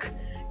book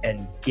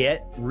and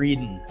get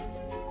reading.